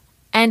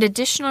 and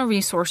additional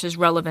resources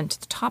relevant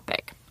to the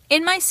topic.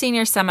 In my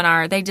senior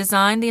seminar, they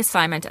designed the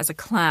assignment as a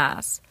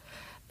class.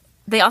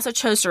 They also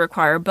chose to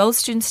require both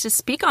students to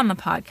speak on the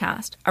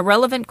podcast, a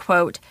relevant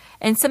quote,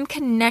 and some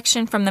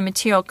connection from the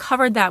material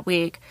covered that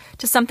week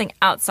to something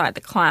outside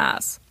the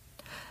class.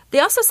 They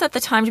also set the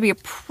time to be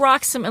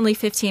approximately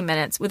 15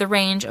 minutes with a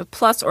range of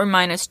plus or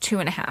minus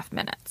 2.5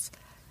 minutes.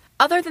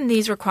 Other than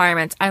these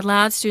requirements, I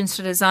allowed students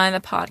to design the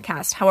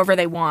podcast however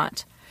they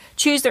want,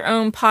 choose their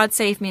own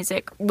pod-safe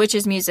music, which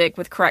is music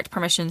with correct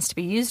permissions to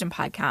be used in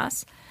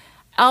podcasts,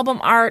 album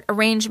art,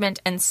 arrangement,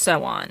 and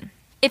so on.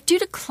 If due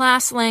to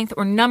class length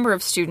or number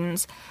of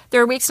students,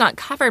 there are weeks not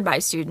covered by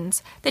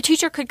students, the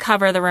teacher could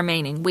cover the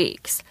remaining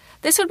weeks.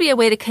 This would be a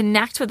way to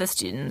connect with the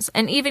students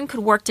and even could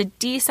work to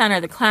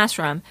decenter the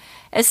classroom,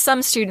 as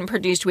some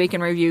student-produced Week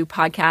in Review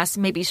podcasts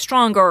may be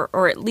stronger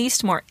or at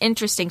least more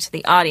interesting to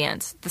the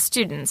audience, the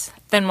students,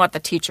 than what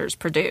the teachers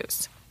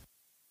produce.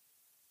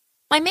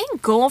 My main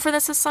goal for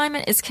this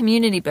assignment is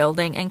community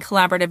building and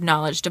collaborative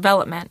knowledge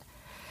development.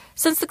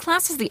 Since the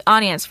class is the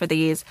audience for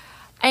these,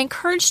 I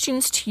encourage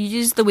students to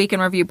use the Week in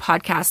Review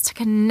podcast to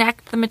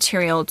connect the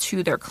material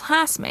to their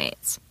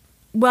classmates.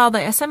 While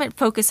the assignment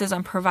focuses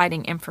on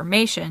providing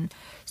information,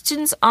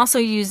 students also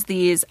use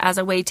these as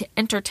a way to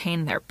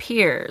entertain their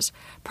peers,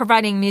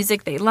 providing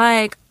music they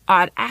like,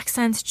 odd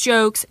accents,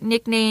 jokes,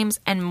 nicknames,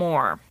 and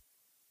more.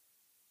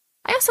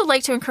 I also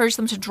like to encourage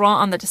them to draw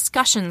on the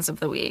discussions of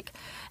the week,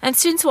 and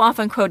students will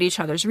often quote each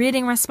other's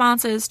reading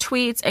responses,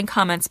 tweets, and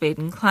comments made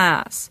in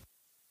class.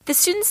 The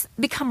students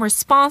become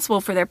responsible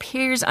for their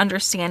peers'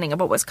 understanding of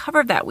what was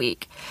covered that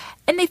week,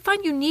 and they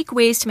find unique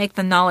ways to make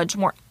the knowledge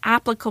more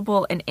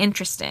applicable and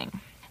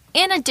interesting.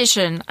 In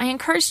addition, I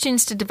encourage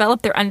students to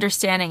develop their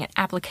understanding and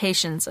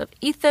applications of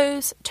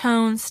ethos,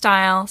 tone,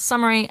 style,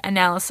 summary,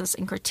 analysis,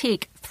 and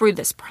critique through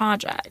this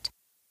project.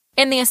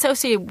 In the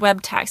associated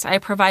web text, I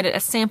provided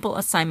a sample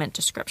assignment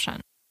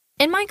description.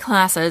 In my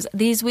classes,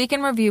 these Week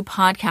in Review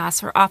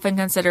podcasts are often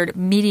considered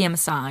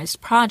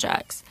medium-sized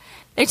projects.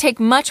 They take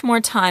much more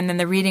time than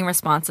the reading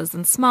responses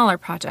in smaller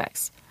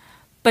projects,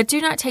 but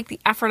do not take the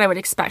effort I would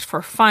expect for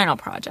a final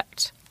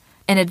project.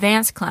 In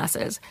advanced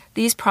classes,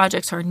 these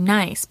projects are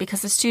nice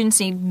because the students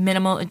need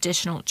minimal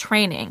additional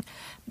training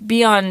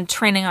beyond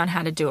training on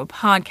how to do a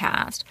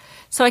podcast,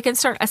 so I can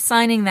start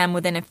assigning them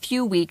within a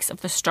few weeks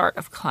of the start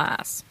of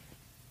class.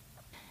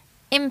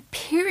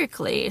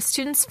 Empirically,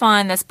 students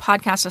find this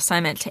podcast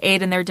assignment to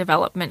aid in their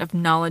development of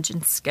knowledge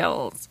and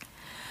skills.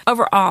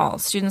 Overall,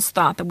 students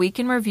thought the Week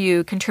in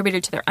Review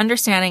contributed to their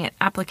understanding and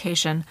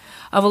application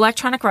of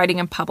electronic writing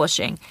and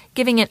publishing,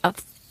 giving it a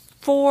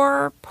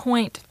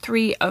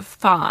 4.3 of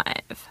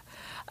 5.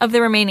 Of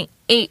the remaining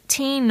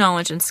 18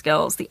 knowledge and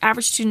skills, the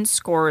average student's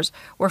scores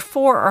were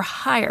 4 or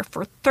higher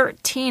for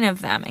 13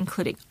 of them,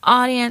 including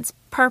audience,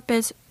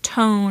 purpose,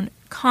 tone,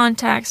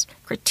 context,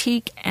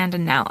 critique, and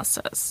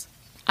analysis.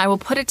 I will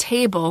put a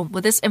table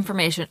with this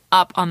information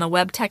up on the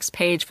web text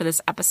page for this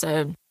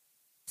episode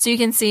so you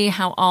can see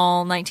how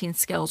all 19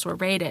 skills were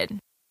rated.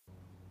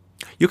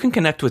 You can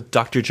connect with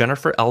Dr.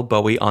 Jennifer L.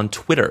 Bowie on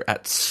Twitter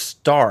at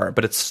Star,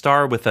 but it's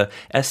Star with a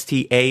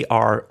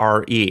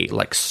S-T-A-R-R-E,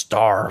 like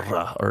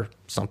Star or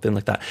something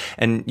like that.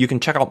 And you can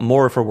check out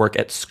more of her work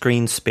at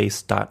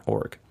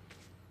screenspace.org.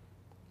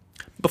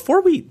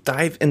 Before we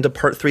dive into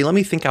part 3, let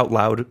me think out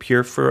loud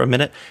here for a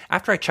minute.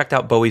 After I checked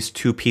out Bowie's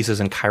 2 pieces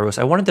in Kairos,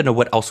 I wanted to know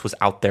what else was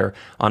out there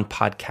on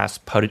podcast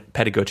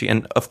pedagogy.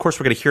 And of course,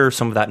 we're going to hear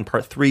some of that in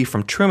part 3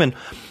 from Truman.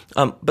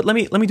 But let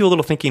me do a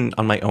little thinking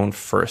on my own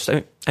first.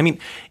 I mean,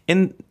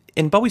 in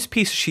Bowie's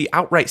piece, she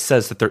outright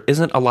says that there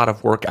isn't a lot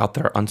of work out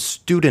there on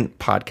student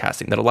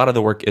podcasting, that a lot of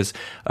the work is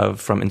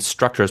from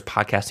instructors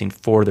podcasting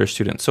for their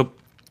students. So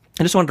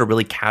I just wanted to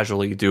really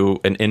casually do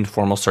an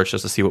informal search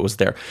just to see what was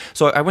there.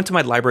 So I went to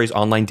my library's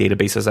online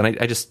databases and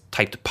I just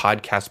typed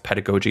podcast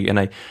pedagogy and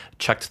I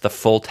checked the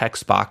full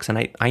text box.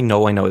 And I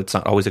know it's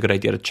not always a good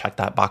idea to check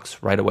that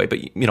box right away, but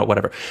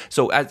whatever.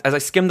 So as I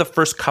skimmed the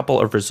first couple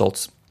of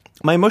results,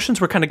 my emotions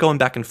were kind of going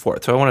back and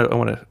forth. So I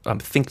want to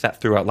think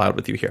that through out loud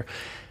with you here.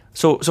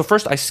 So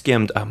first I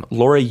skimmed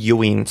Laura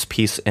Ewing's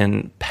piece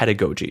in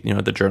Pedagogy,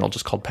 the journal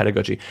just called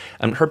Pedagogy.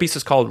 Her piece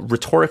is called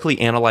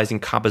Rhetorically Analyzing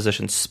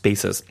Composition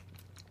Spaces.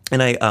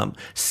 And I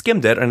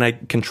skimmed it, and I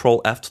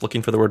Control F'd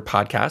looking for the word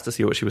podcast to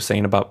see what she was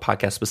saying about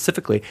podcast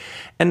specifically.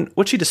 And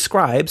what she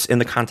describes in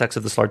the context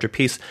of this larger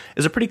piece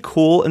is a pretty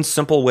cool and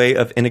simple way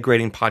of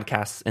integrating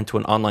podcasts into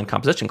an online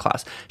composition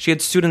class. She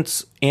had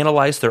students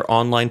analyze their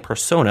online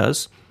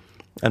personas.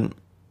 And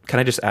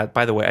can I just add,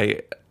 by the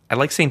way, I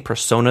like saying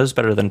personas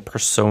better than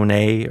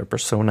personae or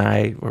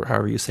personae or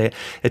however you say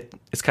it.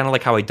 It's kind of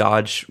like how I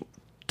dodge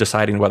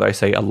deciding whether I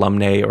say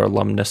alumnae or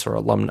alumnus or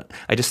alumna.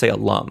 I just say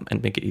alum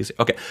and make it easy.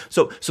 Okay,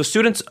 so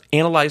students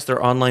analyzed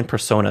their online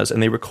personas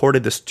and they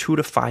recorded this 2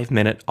 to 5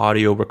 minute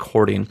audio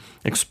recording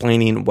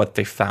explaining what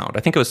they found. I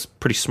think it was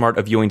pretty smart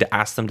of Ewing to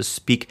ask them to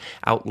speak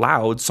out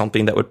loud,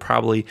 something that would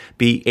probably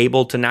be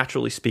able to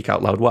naturally speak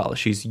out loud well.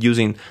 She's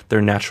using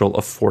their natural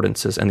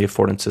affordances and the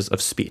affordances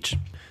of speech.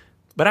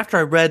 But after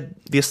I read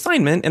the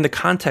assignment in the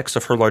context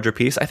of her larger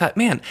piece, I thought,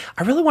 man,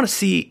 I really want to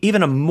see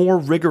even a more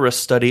rigorous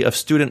study of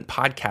student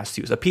podcast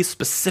use, a piece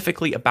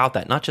specifically about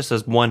that, not just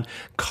as one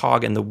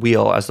cog in the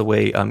wheel as the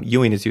way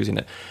Ewing is using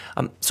it.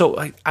 So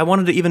I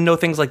wanted to even know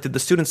things like, did the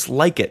students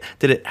like it?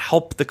 Did it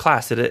help the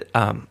class?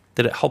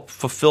 Did it help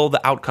fulfill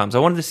the outcomes? I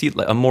wanted to see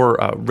a more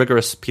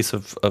rigorous piece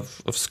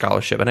of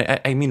scholarship.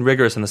 And I mean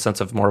rigorous in the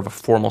sense of more of a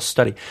formal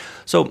study.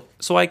 So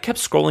I kept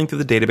scrolling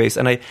through the database,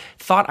 and I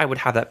thought I would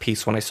have that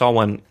piece when I saw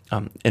one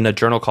in a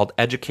journal called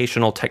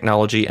Educational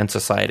Technology and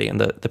Society. And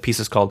the piece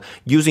is called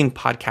Using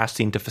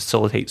Podcasting to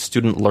Facilitate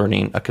Student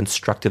Learning, a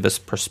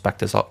Constructivist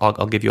Perspective.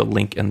 I'll give you a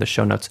link in the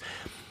show notes.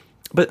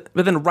 But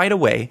then right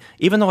away,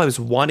 even though I was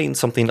wanting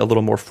something a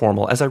little more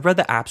formal, as I read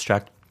the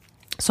abstract,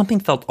 something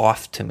felt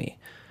off to me.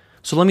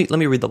 So let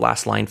me read the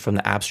last line from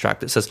the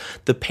abstract. It says,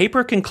 the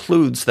paper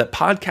concludes that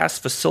podcasts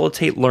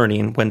facilitate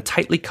learning when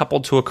tightly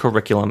coupled to a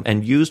curriculum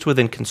and used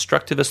within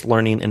constructivist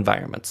learning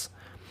environments.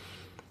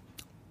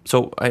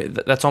 So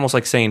that's almost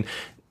like saying,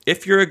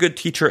 if you're a good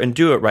teacher and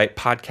do it right,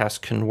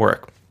 podcasts can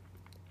work.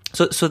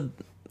 So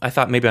I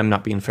thought maybe I'm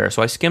not being fair.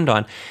 So I skimmed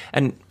on,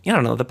 and I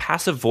don't know, the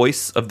passive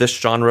voice of this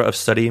genre of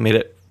study made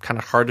it kind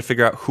of hard to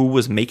figure out who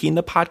was making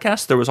the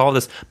podcast. There was all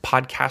this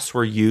podcasts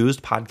were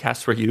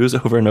used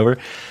over and over.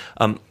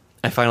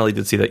 I finally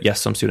did see that, yes,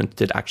 some students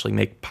did actually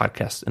make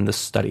podcasts in this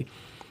study.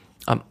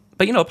 But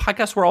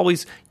podcasts were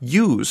always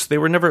used. They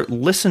were never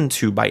listened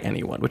to by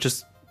anyone, which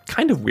is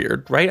kind of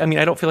weird, right? I mean,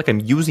 I don't feel like I'm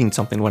using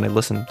something when I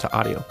listen to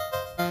audio.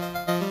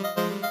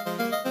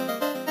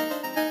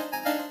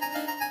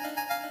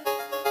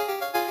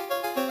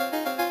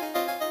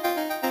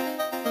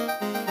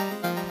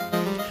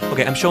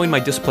 Okay, I'm showing my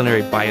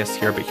disciplinary bias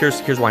here, but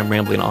here's why I'm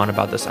rambling on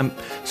about this. I'm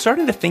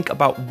starting to think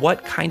about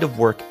what kind of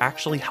work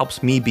actually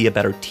helps me be a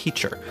better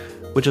teacher,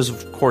 which is,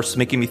 of course,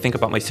 making me think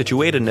about my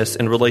situatedness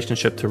in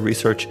relationship to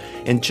research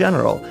in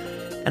general.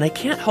 And I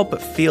can't help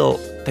but feel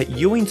that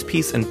Ewing's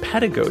piece in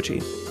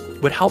Pedagogy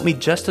would help me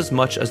just as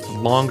much as the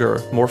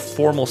longer, more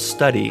formal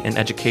study in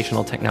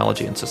educational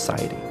technology and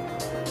society.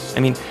 I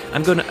mean,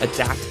 I'm going to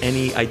adapt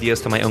any ideas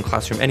to my own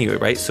classroom anyway,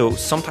 right? So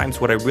sometimes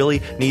what I really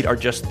need are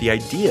just the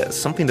ideas,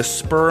 something to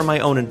spur my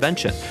own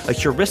invention, a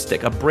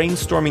heuristic, a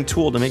brainstorming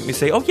tool to make me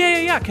say, oh,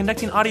 yeah,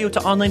 connecting audio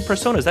to online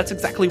personas, that's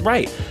exactly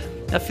right.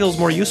 That feels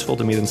more useful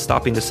to me than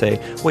stopping to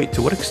say, wait,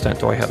 to what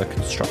extent do I have a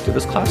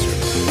constructivist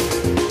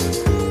classroom?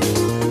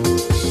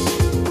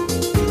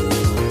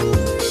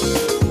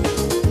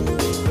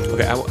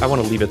 Okay, I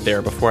want to leave it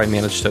there before I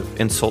manage to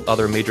insult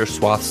other major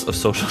swaths of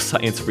social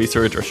science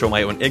research or show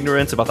my own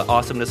ignorance about the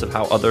awesomeness of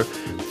how other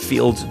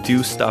fields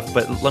do stuff.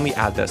 But let me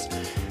add this.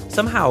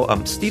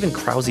 Somehow, Stephen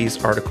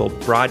Krause's article,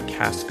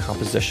 Broadcast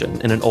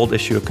Composition, in an old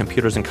issue of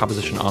Computers and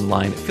Composition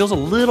Online, feels a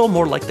little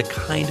more like the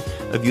kind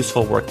of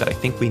useful work that I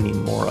think we need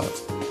more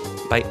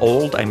of. By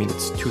old, I mean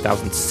it's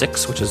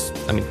 2006, which is,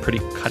 pretty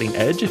cutting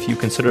edge if you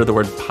consider the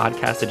word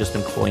podcast had just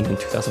been coined in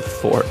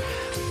 2004.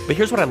 But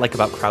here's what I like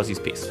about Krause's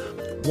piece.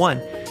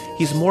 One,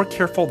 he's more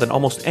careful than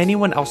almost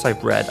anyone else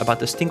I've read about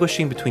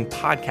distinguishing between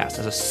podcasts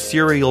as a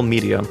serial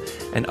medium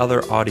and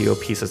other audio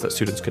pieces that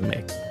students could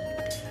make.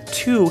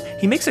 Two,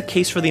 he makes a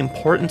case for the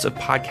importance of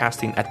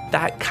podcasting at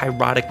that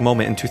kairotic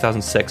moment in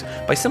 2006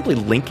 by simply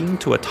linking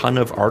to a ton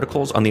of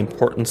articles on the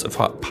importance of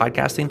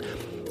podcasting,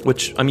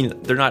 which,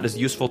 they're not as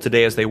useful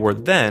today as they were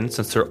then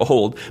since they're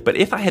old. But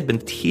if I had been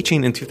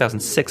teaching in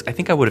 2006, I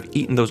think I would have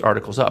eaten those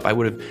articles up. I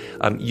would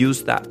have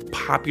used that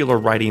popular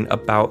writing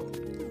about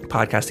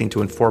podcasting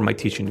to inform my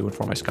teaching, to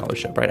inform my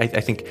scholarship, right? I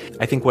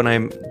think when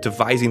I'm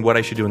devising what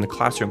I should do in the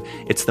classroom,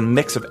 it's the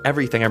mix of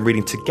everything I'm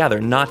reading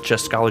together, not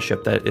just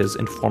scholarship, that is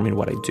informing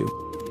what I do.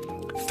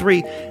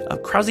 Three,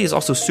 Krause is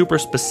also super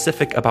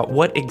specific about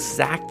what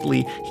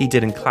exactly he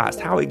did in class,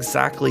 how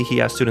exactly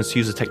he asked students to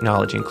use the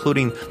technology,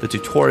 including the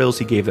tutorials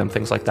he gave them,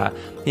 things like that.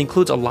 He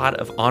includes a lot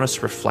of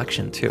honest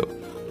reflection too.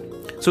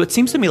 So it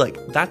seems to me like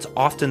that's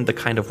often the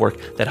kind of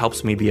work that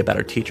helps me be a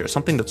better teacher,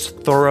 something that's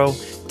thorough,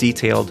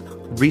 detailed,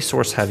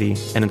 resource-heavy,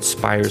 and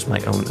inspires my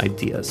own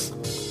ideas.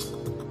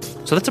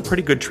 So that's a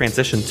pretty good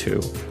transition to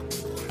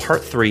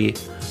Part 3,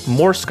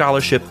 more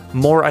scholarship,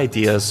 more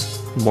ideas,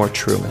 more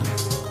Truman.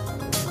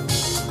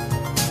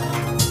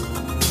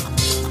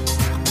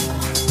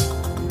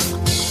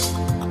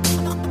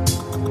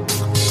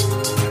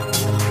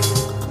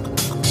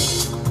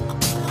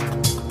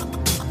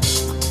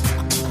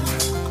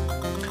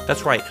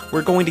 That's right,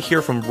 we're going to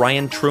hear from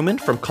Ryan Truman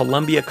from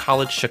Columbia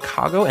College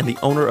Chicago and the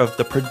owner of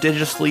the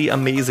prodigiously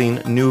amazing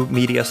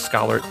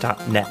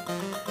newmediascholar.net.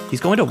 He's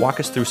going to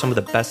walk us through some of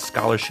the best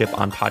scholarship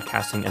on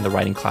podcasting in the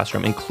writing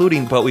classroom,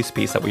 including Bowie's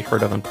piece that we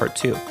heard of in Part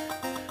 2.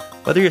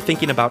 Whether you're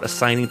thinking about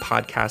assigning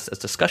podcasts as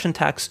discussion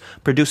texts,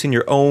 producing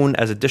your own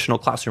as additional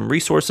classroom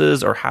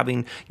resources, or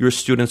having your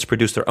students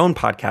produce their own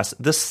podcasts,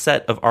 this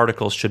set of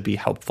articles should be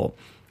helpful.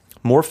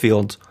 More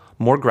fields,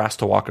 more grass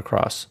to walk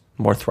across,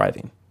 more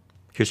thriving.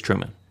 Here's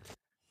Truman.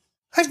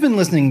 I've been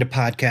listening to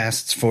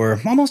podcasts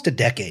for almost a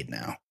decade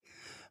now,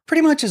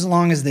 pretty much as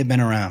long as they've been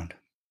around.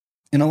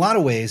 In a lot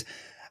of ways,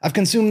 I've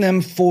consumed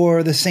them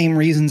for the same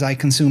reasons I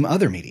consume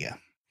other media.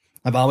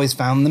 I've always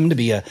found them to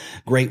be a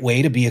great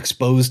way to be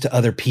exposed to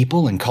other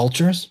people and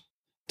cultures,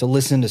 to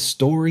listen to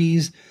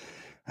stories,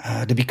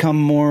 to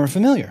become more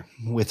familiar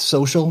with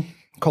social,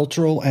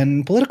 cultural,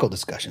 and political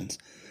discussions.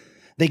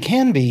 They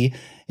can be,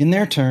 in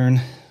their turn,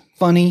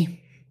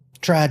 funny,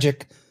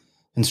 tragic,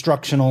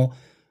 instructional,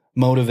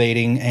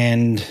 motivating,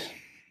 and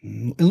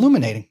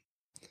illuminating.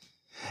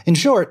 In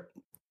short,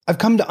 I've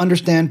come to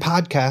understand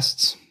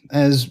podcasts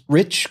as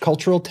rich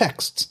cultural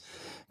texts,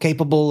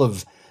 capable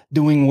of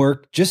doing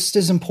work just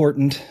as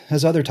important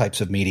as other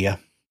types of media.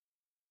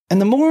 And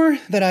the more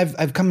that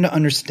I've come to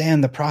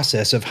understand the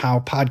process of how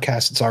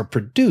podcasts are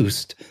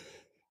produced,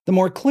 the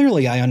more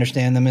clearly I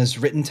understand them as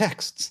written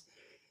texts.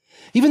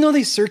 Even though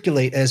they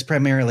circulate as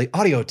primarily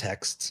audio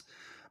texts,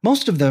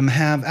 most of them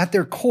have at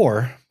their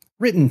core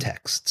written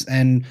texts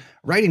and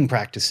writing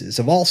practices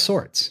of all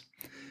sorts.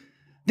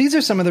 These are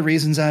some of the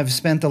reasons I've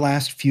spent the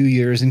last few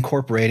years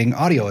incorporating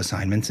audio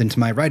assignments into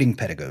my writing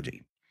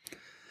pedagogy.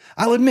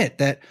 I'll admit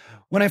that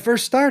when I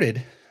first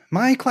started,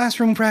 my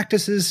classroom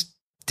practices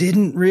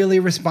didn't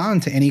really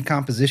respond to any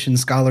composition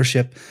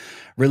scholarship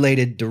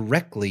related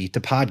directly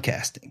to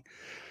podcasting.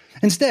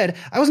 Instead,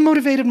 I was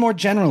motivated more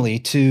generally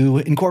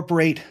to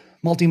incorporate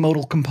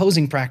multimodal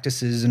composing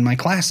practices in my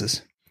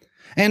classes.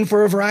 And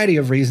for a variety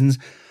of reasons,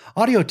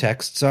 audio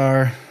texts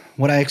are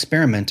what I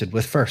experimented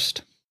with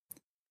first.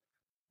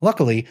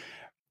 Luckily,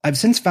 I've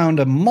since found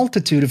a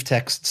multitude of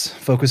texts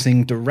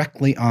focusing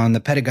directly on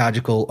the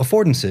pedagogical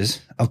affordances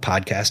of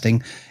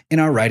podcasting in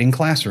our writing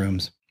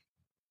classrooms.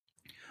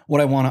 What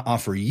I want to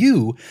offer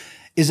you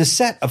is a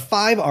set of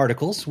 5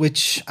 articles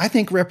which I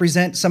think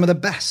represent some of the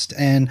best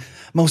and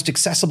most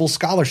accessible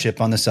scholarship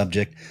on the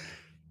subject.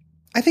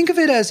 I think of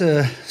it as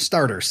a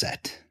starter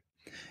set.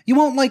 You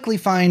won't likely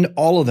find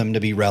all of them to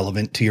be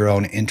relevant to your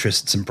own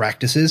interests and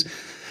practices,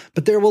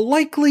 but there will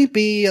likely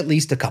be at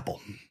least a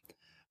couple.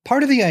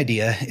 Part of the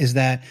idea is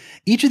that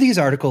each of these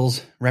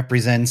articles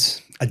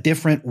represents a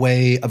different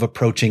way of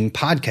approaching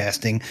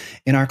podcasting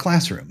in our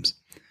classrooms.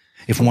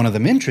 If one of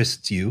them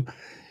interests you,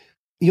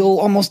 you'll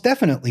almost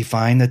definitely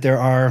find that there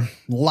are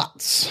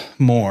lots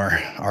more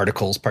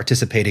articles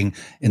participating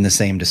in the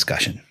same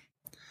discussion.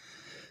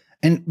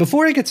 And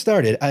before I get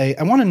started, I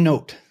want to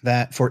note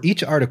that for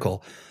each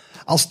article,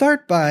 I'll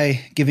start by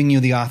giving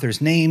you the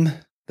author's name,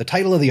 the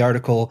title of the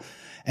article,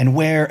 and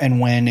where and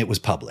when it was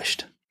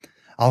published.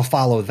 I'll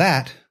follow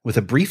that with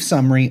a brief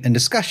summary and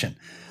discussion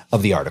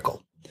of the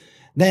article.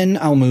 Then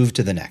I'll move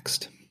to the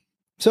next.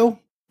 So,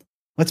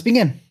 let's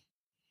begin.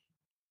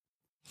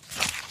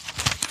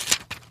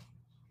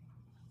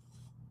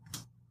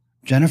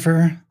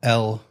 Jennifer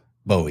L.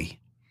 Bowie.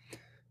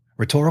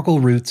 Rhetorical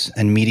Roots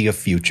and Media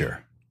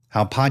Future,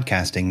 How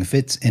Podcasting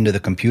Fits into the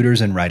Computers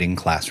and Writing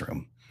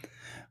Classroom,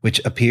 which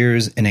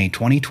appears in a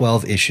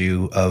 2012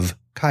 issue of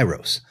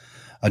Kairos,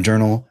 a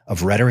journal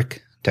of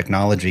rhetoric,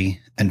 technology,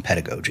 and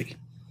pedagogy.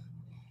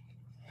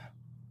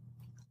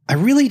 I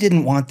really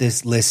didn't want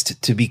this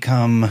list to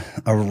become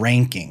a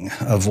ranking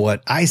of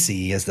what I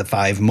see as the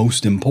 5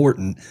 most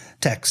important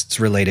texts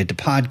related to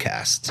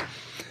podcasts.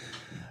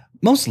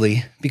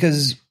 Mostly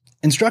because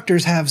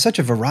instructors have such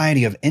a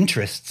variety of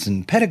interests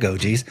and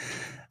pedagogies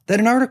that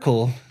an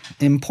article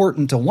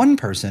important to one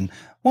person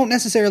won't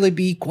necessarily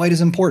be quite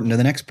as important to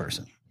the next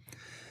person.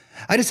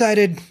 I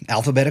decided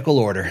alphabetical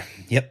order.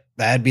 Yep,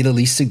 that'd be the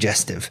least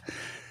suggestive.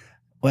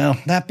 Well,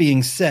 that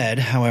being said,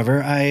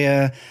 however,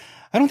 I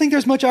don't think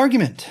there's much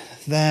argument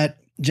that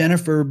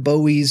Jennifer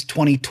Bowie's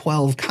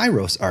 2012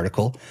 Kairos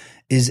article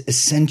is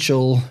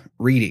essential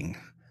reading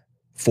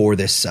for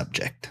this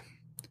subject.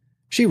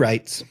 She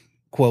writes,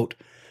 quote,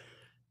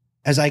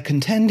 "As I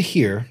contend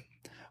here,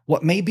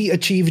 what may be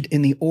achieved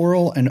in the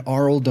oral and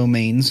oral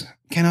domains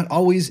cannot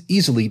always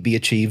easily be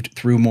achieved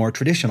through more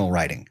traditional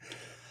writing.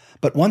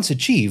 But once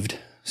achieved,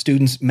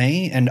 students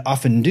may and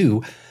often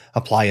do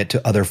apply it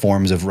to other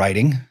forms of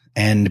writing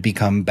and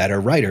become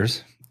better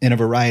writers in a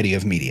variety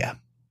of media."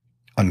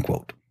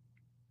 Unquote.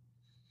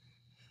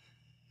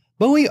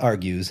 Bowie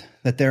argues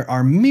that there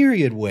are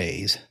myriad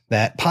ways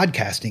that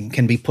podcasting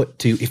can be put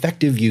to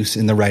effective use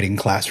in the writing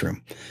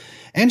classroom,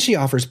 and she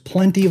offers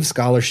plenty of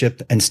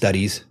scholarship and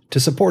studies to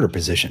support her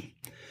position.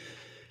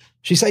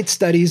 She cites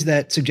studies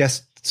that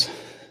suggest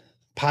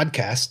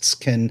podcasts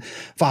can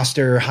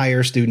foster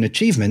higher student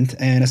achievement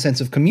and a sense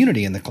of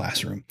community in the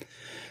classroom.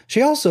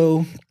 She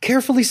also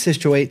carefully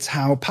situates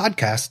how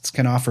podcasts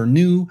can offer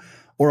new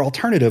or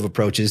alternative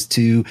approaches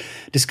to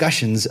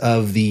discussions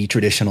of the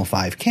traditional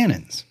 5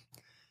 canons.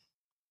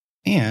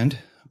 And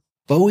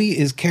Bowie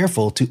is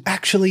careful to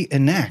actually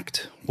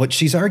enact what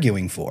she's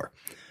arguing for.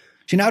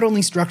 She not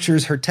only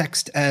structures her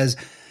text as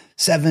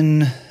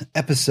 7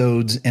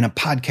 episodes in a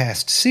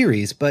podcast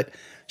series, but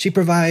she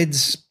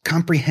provides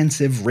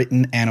comprehensive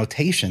written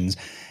annotations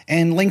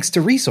and links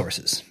to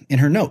resources in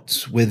her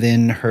notes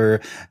within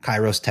her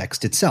Kairos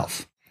text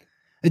itself.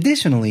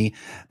 Additionally,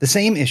 the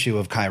same issue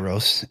of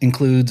Kairos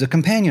includes a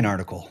companion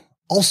article,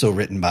 also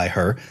written by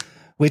her,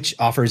 which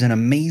offers an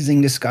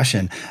amazing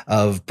discussion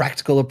of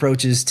practical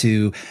approaches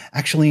to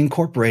actually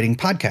incorporating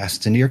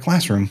podcasts into your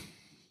classroom.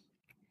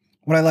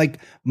 What I like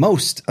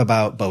most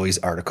about Bowie's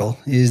article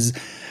is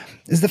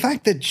the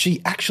fact that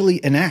she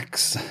actually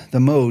enacts the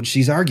mode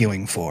she's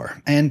arguing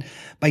for. And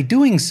by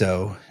doing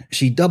so,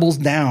 she doubles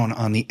down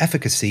on the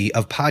efficacy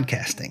of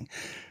podcasting.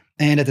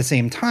 And at the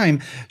same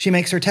time, she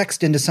makes her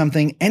text into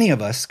something any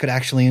of us could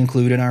actually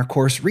include in our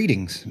course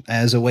readings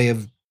as a way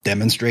of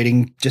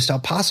demonstrating just how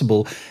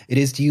possible it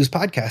is to use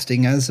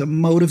podcasting as a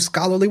mode of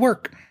scholarly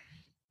work.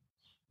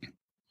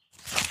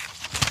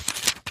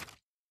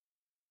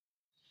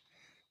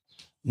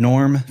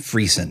 Norm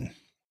Friesen,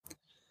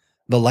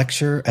 The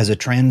Lecture as a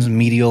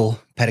Transmedial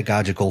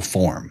Pedagogical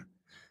Form,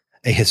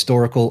 a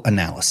Historical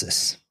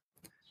Analysis,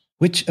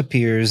 which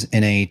appears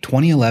in a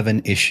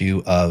 2011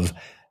 issue of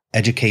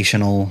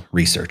Educational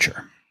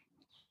Researcher.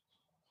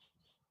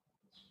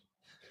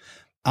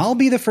 I'll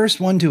be the first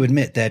one to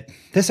admit that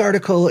this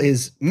article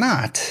is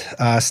not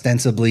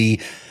ostensibly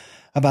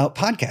about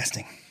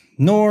podcasting,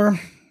 nor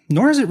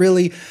is it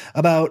really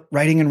about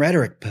writing and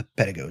rhetoric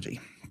pedagogy.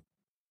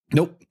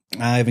 Nope.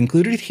 I've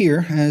included it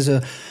here as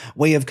a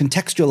way of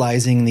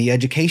contextualizing the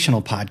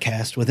educational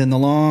podcast within the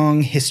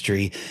long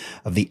history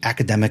of the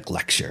academic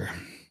lecture.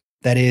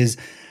 That is,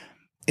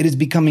 it is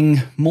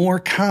becoming more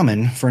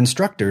common for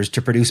instructors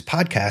to produce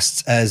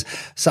podcasts as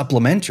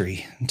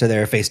supplementary to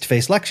their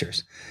face-to-face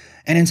lectures.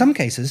 And in some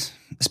cases,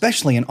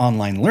 especially in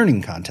online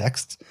learning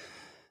contexts,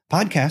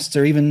 podcasts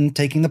are even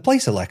taking the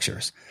place of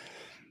lectures.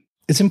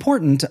 It's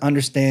important to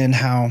understand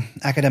how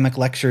academic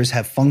lectures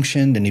have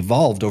functioned and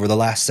evolved over the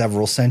last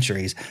several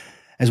centuries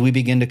as we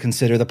begin to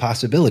consider the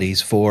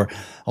possibilities for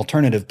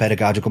alternative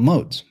pedagogical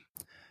modes.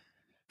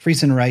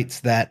 Friesen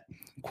writes that,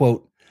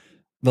 quote,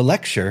 "The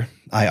lecture,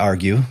 I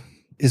argue,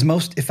 is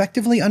most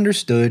effectively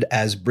understood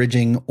as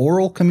bridging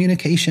oral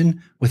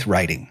communication with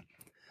writing,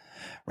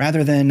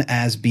 rather than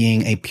as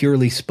being a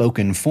purely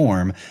spoken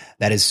form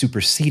that is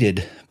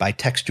superseded by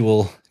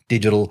textual,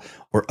 digital,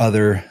 or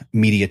other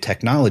media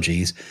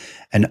technologies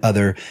and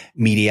other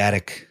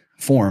mediatic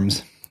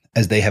forms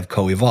as they have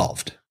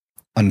co-evolved."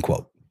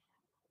 Unquote.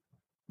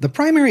 The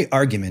primary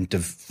argument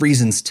of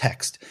Friesen's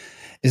text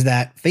is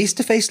that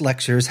face-to-face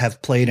lectures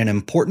have played an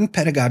important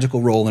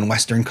pedagogical role in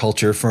Western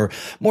culture for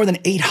more than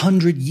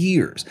 800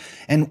 years.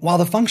 And while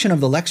the function of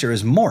the lecture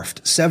has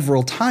morphed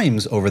several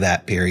times over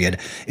that period,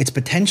 its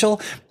potential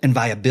and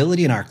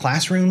viability in our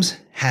classrooms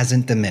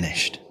hasn't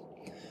diminished.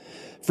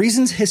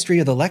 Friesen's history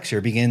of the lecture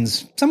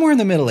begins somewhere in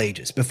the Middle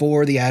Ages,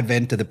 before the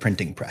advent of the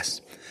printing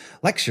press.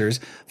 Lectures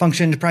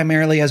functioned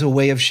primarily as a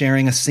way of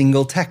sharing a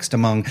single text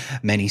among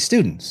many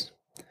students.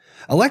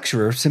 A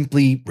lecturer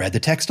simply read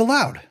the text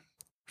aloud.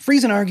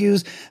 Friesen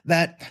argues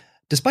that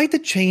despite the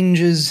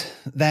changes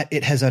that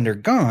it has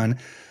undergone,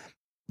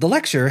 The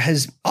lecture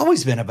has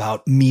always been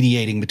about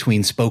mediating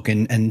between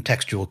spoken and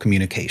textual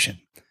communication.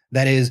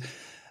 That is,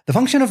 the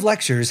function of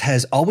lectures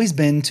has always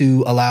been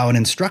to allow an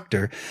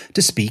instructor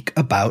to speak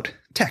about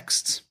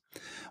texts.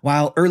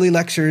 While early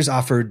lectures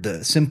offered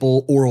the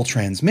simple oral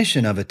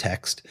transmission of a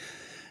text,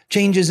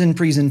 changes in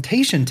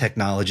presentation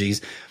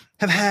technologies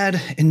have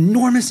had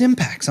enormous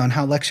impacts on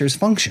how lectures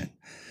function.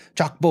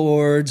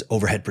 Chalkboards,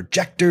 overhead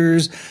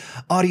projectors,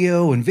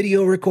 audio and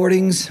video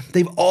recordings,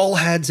 they've all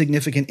had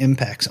significant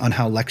impacts on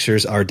how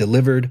lectures are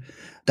delivered,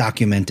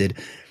 documented,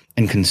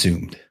 and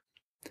consumed.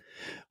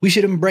 We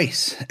should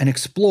embrace and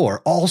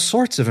explore all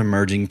sorts of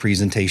emerging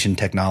presentation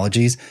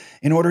technologies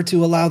in order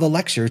to allow the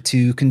lecture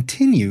to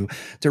continue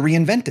to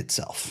reinvent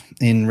itself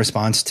in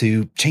response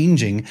to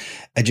changing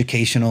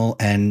educational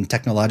and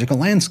technological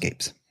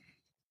landscapes.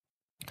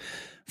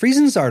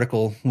 Friesen's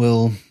article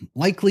will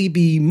likely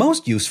be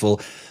most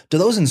useful to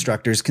those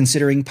instructors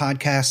considering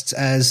podcasts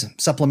as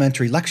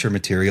supplementary lecture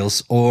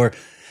materials or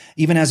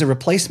even as a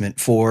replacement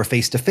for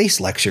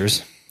face-to-face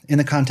lectures in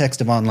the context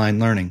of online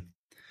learning.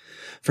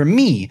 For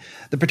me,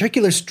 the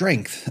particular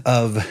strength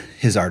of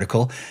his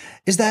article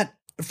is that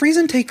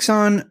Friesen takes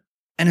on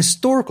an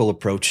historical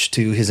approach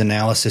to his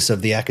analysis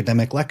of the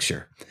academic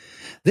lecture.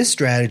 This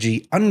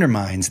strategy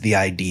undermines the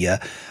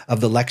idea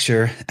of the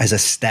lecture as a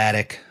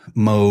static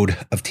mode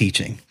of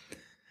teaching.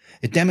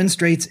 It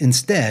demonstrates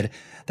instead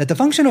that the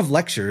function of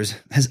lectures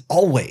has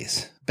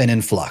always been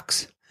in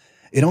flux.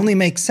 It only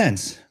makes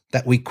sense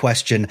that we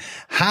question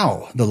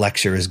how the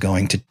lecture is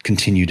going to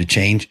continue to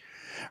change,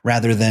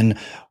 rather than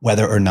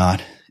whether or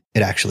not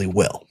it actually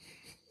will.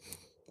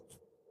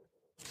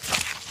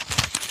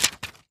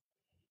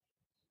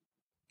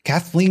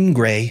 Kathleen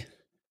Gray,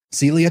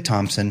 Celia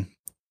Thompson,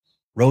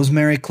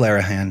 Rosemary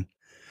Clarahan,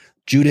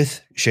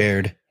 Judith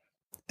Shared,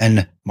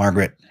 and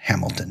Margaret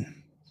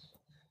Hamilton.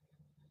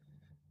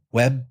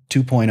 Web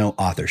 2.0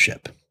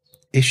 authorship,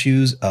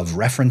 issues of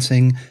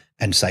referencing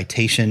and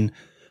citation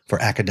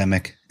for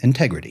academic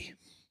integrity,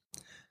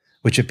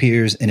 which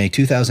appears in a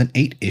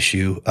 2008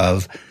 issue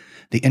of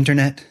The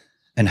Internet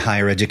and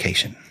Higher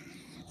Education.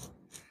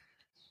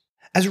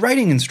 As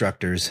writing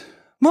instructors,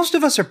 most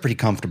of us are pretty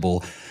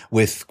comfortable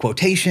with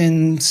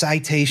quotation,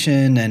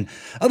 citation, and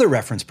other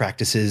reference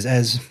practices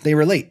as they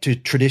relate to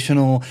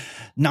traditional,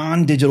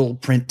 non-digital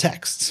print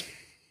texts.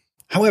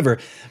 However,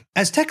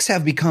 as texts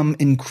have become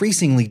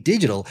increasingly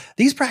digital,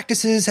 these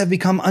practices have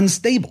become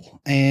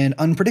unstable and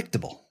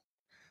unpredictable.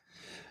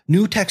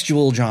 New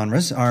textual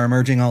genres are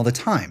emerging all the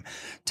time.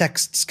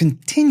 Texts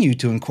continue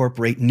to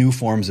incorporate new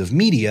forms of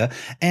media,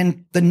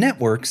 and the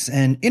networks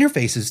and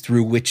interfaces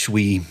through which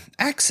we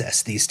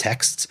access these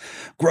texts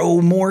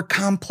grow more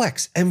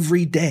complex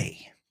every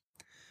day.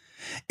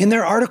 In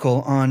their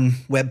article on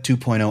Web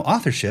 2.0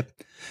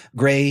 authorship,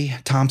 Gray,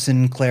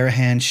 Thompson,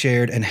 Clarahan,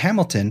 Shared, and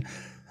Hamilton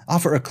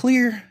offer a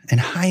clear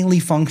and highly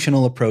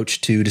functional approach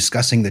to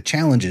discussing the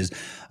challenges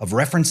of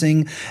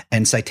referencing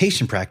and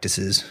citation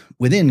practices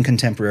within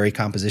contemporary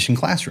composition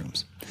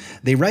classrooms.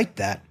 They write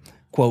that,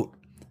 quote,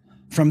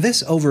 "From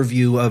this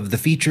overview of the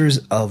features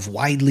of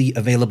widely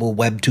available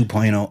Web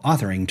 2.0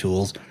 authoring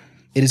tools,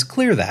 it is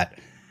clear that,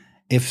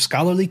 if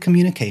scholarly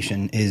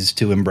communication is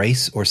to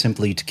embrace or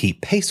simply to keep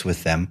pace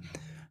with them,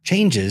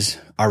 changes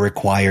are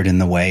required in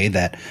the way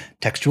that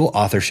textual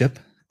authorship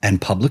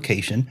and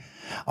publication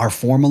are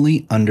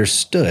formally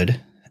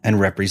understood and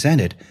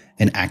represented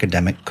in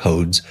academic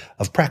codes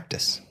of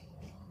practice."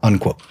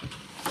 Unquote.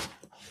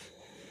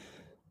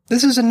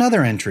 This is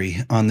another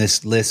entry on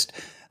this list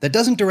that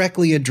doesn't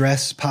directly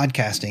address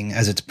podcasting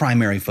as its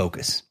primary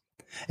focus.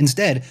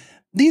 Instead,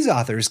 these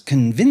authors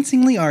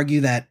convincingly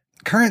argue that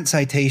current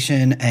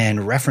citation and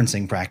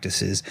referencing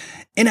practices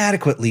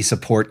inadequately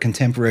support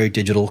contemporary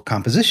digital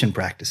composition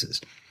practices.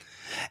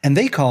 And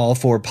they call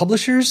for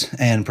publishers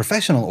and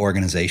professional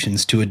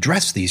organizations to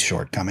address these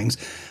shortcomings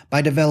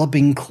by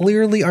developing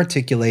clearly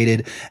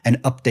articulated and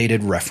updated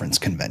reference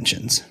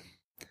conventions.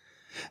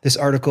 This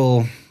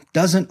article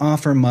doesn't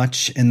offer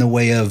much in the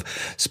way of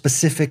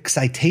specific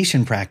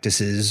citation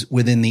practices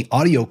within the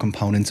audio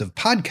components of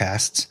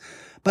podcasts,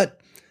 but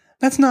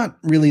that's not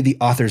really the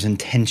author's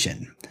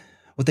intention.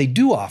 What they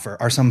do offer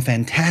are some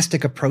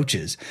fantastic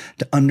approaches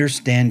to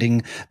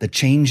understanding the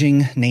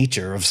changing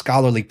nature of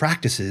scholarly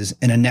practices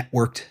in a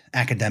networked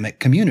academic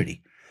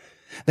community.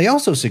 They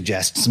also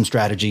suggest some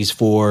strategies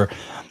for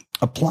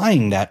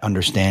applying that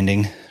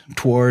understanding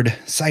toward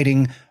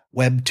citing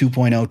Web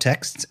 2.0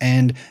 texts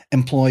and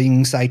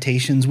employing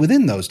citations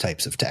within those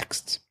types of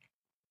texts.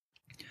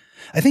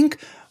 I think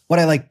what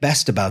I like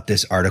best about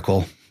this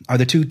article are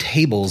the two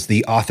tables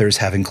the authors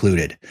have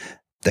included.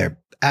 They're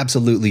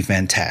absolutely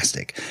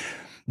fantastic.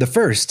 The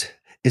first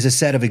is a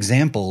set of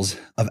examples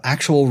of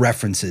actual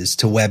references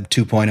to Web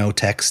 2.0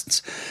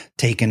 texts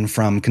taken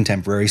from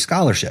contemporary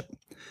scholarship.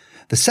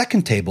 The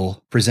second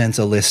table presents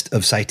a list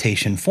of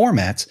citation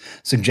formats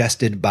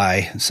suggested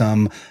by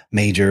some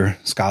major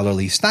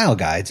scholarly style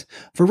guides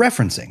for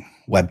referencing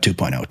Web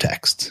 2.0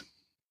 texts.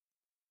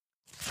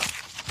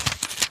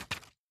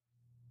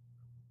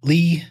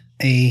 Lee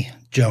A.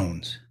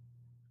 Jones,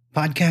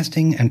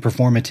 Podcasting and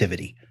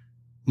Performativity,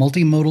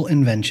 Multimodal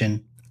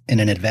Invention in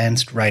an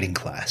Advanced Writing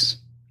Class,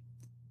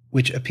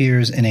 which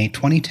appears in a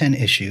 2010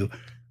 issue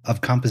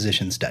of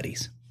Composition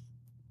Studies.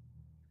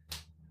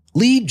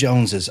 Lee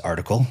Jones's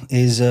article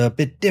is a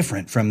bit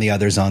different from the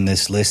others on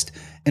this list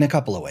in a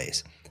couple of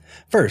ways.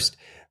 First,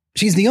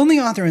 she's the only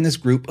author in this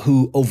group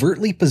who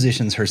overtly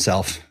positions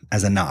herself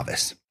as a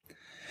novice.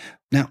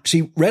 Now,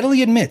 she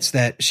readily admits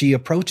that she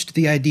approached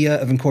the idea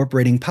of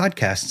incorporating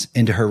podcasts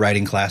into her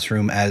writing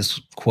classroom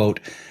as, quote,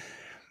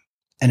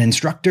 an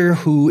instructor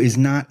who is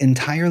not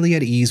entirely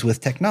at ease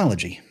with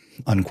technology,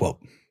 unquote.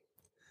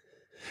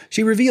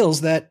 She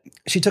reveals that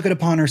she took it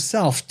upon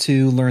herself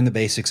to learn the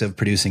basics of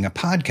producing a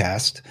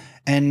podcast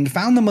and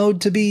found the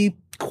mode to be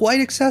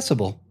quite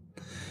accessible.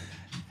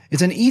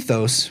 It's an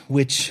ethos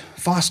which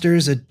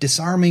fosters a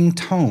disarming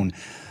tone,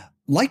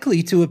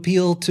 likely to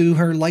appeal to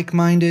her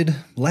like-minded,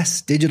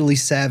 less digitally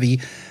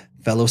savvy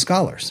fellow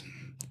scholars.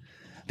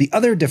 The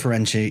other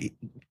differentiating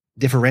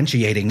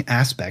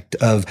aspect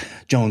of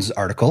Jones'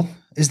 article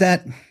is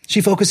that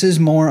she focuses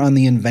more on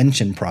the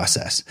invention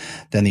process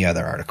than the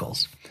other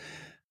articles.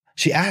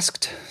 She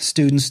asked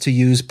students to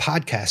use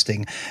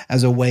podcasting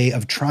as a way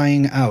of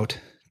trying out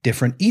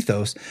different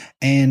ethos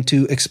and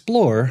to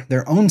explore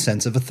their own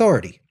sense of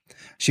authority.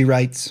 She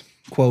writes,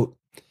 quote,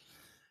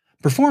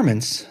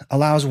 performance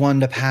allows one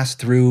to pass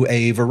through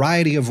a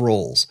variety of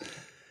roles.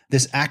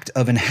 This act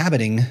of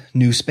inhabiting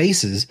new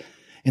spaces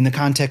in the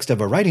context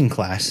of a writing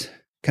class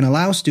can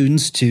allow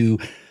students to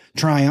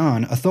try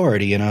on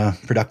authority in a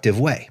productive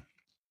way,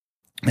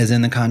 as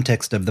in the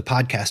context of the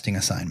podcasting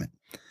assignment.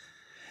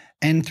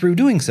 And through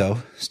doing so,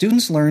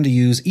 students learn to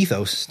use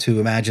ethos to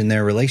imagine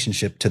their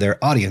relationship to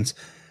their audience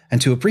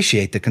and to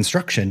appreciate the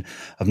construction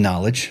of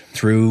knowledge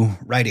through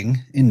writing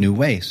in new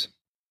ways.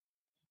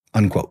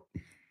 Unquote.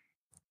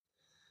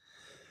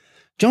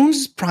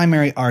 Jones'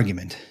 primary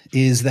argument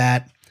is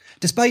that,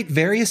 despite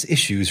various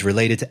issues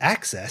related to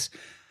access,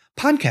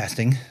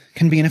 podcasting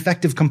can be an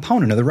effective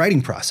component of the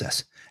writing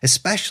process,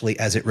 especially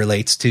as it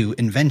relates to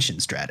invention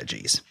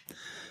strategies.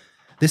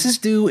 This is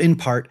due in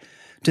part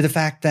to the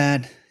fact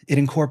that it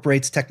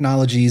incorporates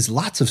technologies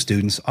lots of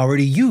students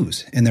already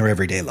use in their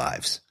everyday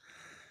lives.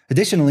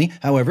 Additionally,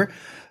 however,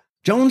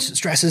 Jones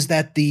stresses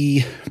that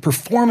the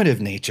performative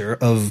nature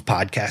of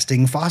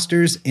podcasting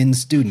fosters in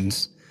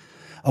students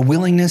a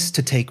willingness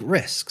to take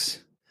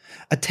risks,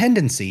 a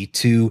tendency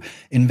to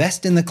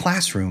invest in the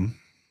classroom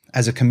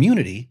as a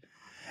community,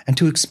 and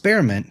to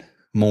experiment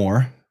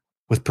more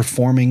with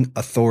performing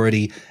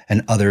authority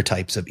and other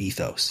types of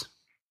ethos.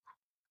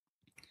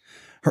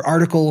 Her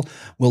article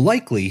will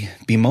likely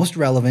be most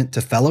relevant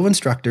to fellow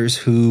instructors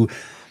who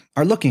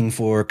are looking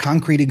for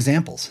concrete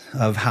examples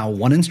of how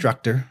one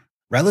instructor,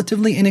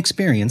 relatively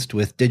inexperienced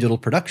with digital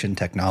production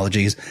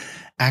technologies,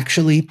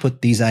 actually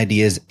put these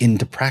ideas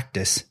into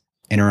practice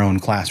in her own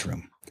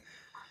classroom.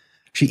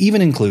 She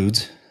even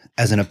includes,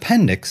 as an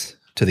appendix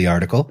to the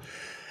article,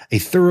 a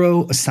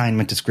thorough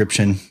assignment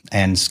description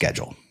and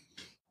schedule.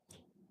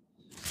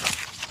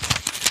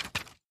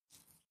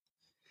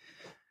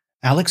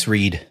 Alex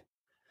Reed,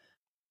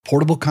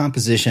 Portable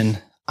Composition,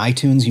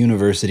 iTunes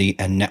University,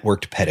 and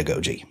Networked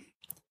Pedagogy,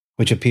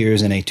 which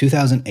appears in a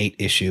 2008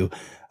 issue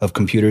of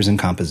Computers and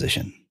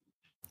Composition.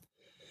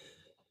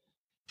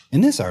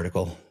 In this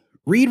article,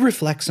 Reed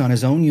reflects on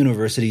his own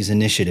university's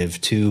initiative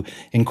to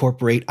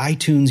incorporate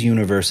iTunes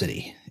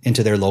University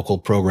into their local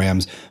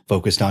programs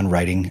focused on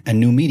writing and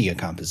new media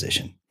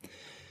composition.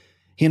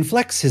 He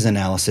inflects his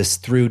analysis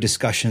through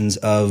discussions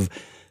of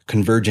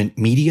convergent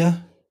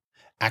media,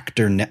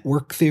 actor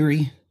network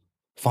theory,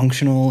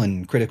 functional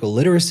and critical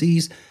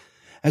literacies,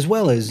 as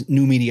well as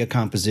new media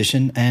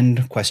composition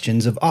and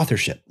questions of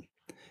authorship.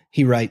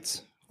 He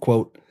writes,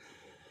 quote,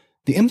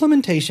 the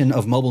implementation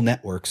of mobile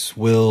networks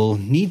will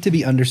need to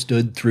be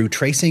understood through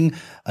tracing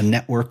a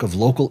network of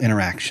local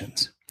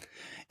interactions.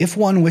 If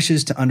one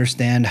wishes to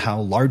understand how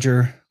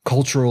larger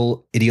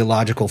cultural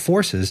ideological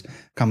forces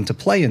come to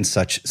play in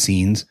such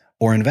scenes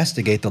or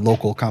investigate the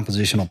local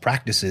compositional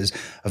practices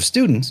of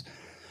students,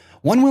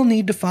 one will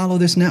need to follow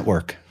this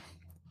network.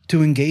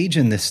 To engage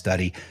in this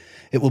study,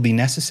 it will be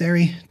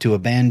necessary to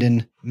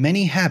abandon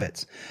many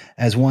habits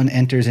as one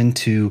enters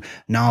into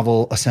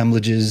novel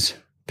assemblages,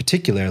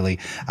 particularly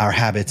our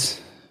habits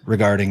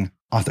regarding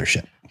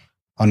authorship.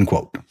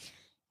 Unquote.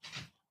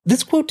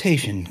 This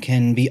quotation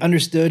can be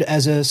understood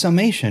as a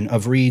summation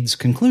of Reed's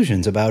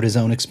conclusions about his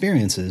own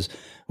experiences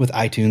with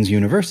iTunes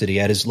University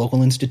at his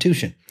local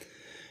institution.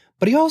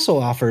 But he also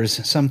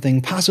offers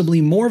something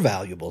possibly more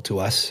valuable to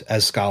us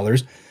as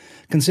scholars,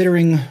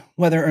 considering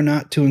whether or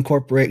not to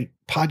incorporate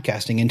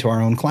podcasting into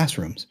our own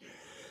classrooms.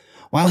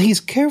 While he's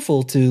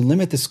careful to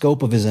limit the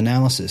scope of his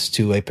analysis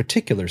to a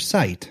particular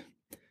site,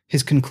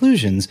 his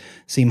conclusions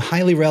seem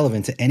highly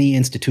relevant to any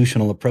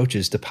institutional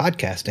approaches to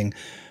podcasting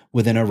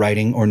within a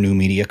writing or new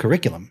media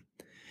curriculum.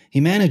 He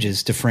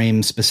manages to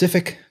frame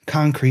specific,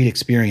 concrete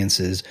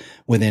experiences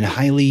within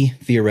highly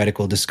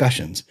theoretical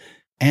discussions,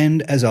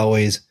 and as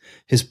always,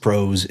 his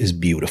prose is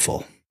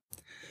beautiful.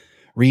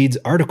 Reed's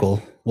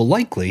article will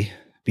likely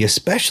be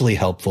especially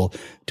helpful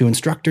to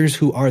instructors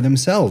who are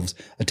themselves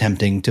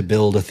attempting to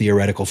build a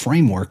theoretical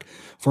framework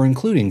for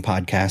including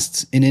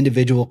podcasts in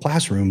individual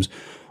classrooms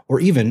or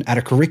even at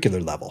a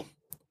curricular level.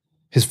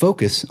 His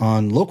focus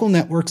on local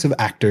networks of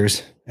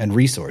actors and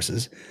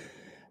resources,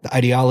 the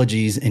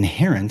ideologies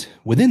inherent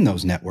within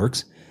those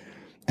networks,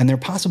 and their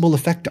possible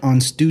effect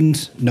on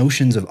students'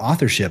 notions of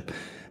authorship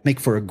make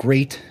for a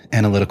great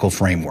analytical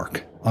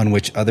framework on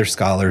which other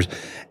scholars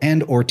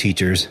and or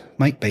teachers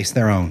might base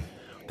their own.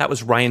 That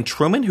was Ryan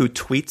Truman, who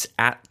tweets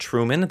at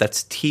Truman.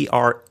 That's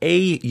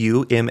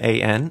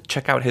TRAUMAN.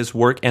 Check out his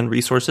work and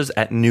resources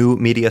at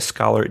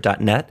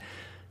newmediascholar.net.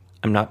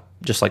 I'm not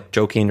just like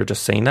joking or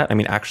just saying that. I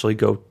mean, actually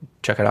go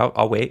check it out.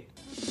 I'll wait.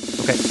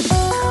 Okay.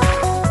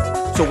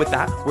 So with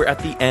that, we're at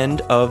the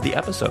end of the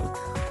episode.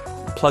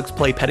 Plugs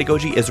Play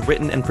Pedagogy is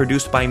written and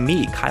produced by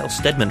me, Kyle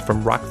Stedman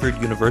from Rockford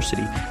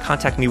University.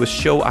 Contact me with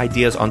show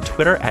ideas on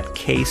Twitter at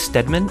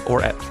kstedman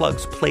or at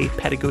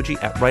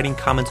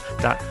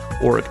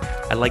plugsplaypedagogy@writingcommons.org.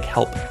 I like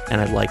help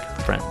and I like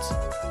friends.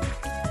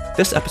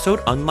 This episode,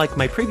 unlike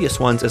my previous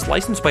ones, is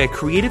licensed by a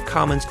Creative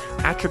Commons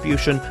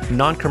Attribution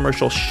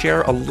Non-Commercial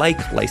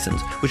Share-alike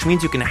license, which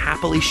means you can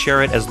happily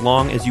share it as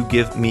long as you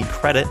give me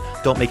credit,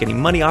 don't make any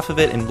money off of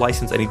it, and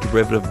license any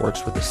derivative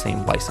works with the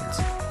same license.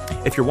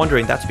 If you're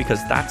wondering, that's because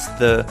that's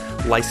the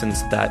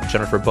license that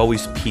Jennifer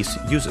Bowie's piece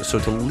uses. So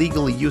to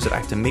legally use it, I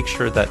have to make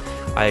sure that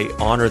I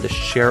honor the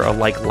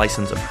share-alike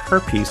license of her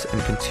piece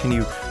and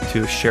continue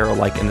to share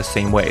alike in the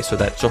same way.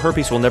 So her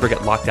piece will never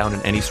get locked down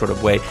in any sort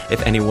of way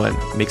if anyone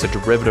makes a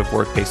derivative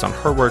work based on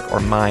her work or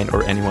mine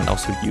or anyone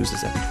else who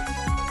uses it.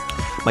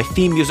 My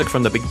theme music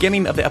from the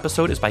beginning of the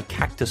episode is by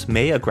Cactus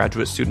May, a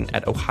graduate student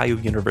at Ohio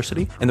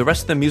University. And the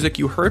rest of the music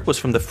you heard was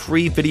from the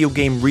free video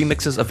game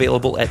remixes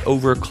available at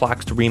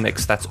Overclocked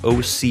Remix. That's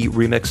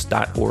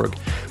ocremix.org.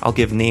 I'll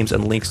give names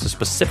and links to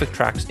specific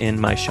tracks in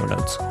my show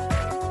notes.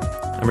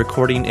 I'm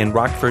recording in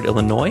Rockford,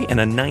 Illinois, in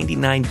a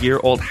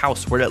 99-year-old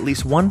house where at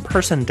least one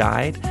person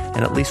died and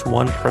at least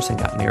one person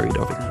got married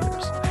over the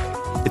years.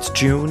 It's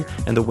June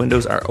and the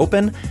windows are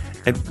open,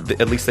 and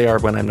at least they are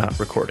when I'm not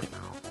recording.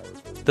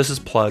 This is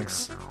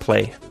Plugs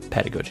Play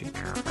Pedagogy.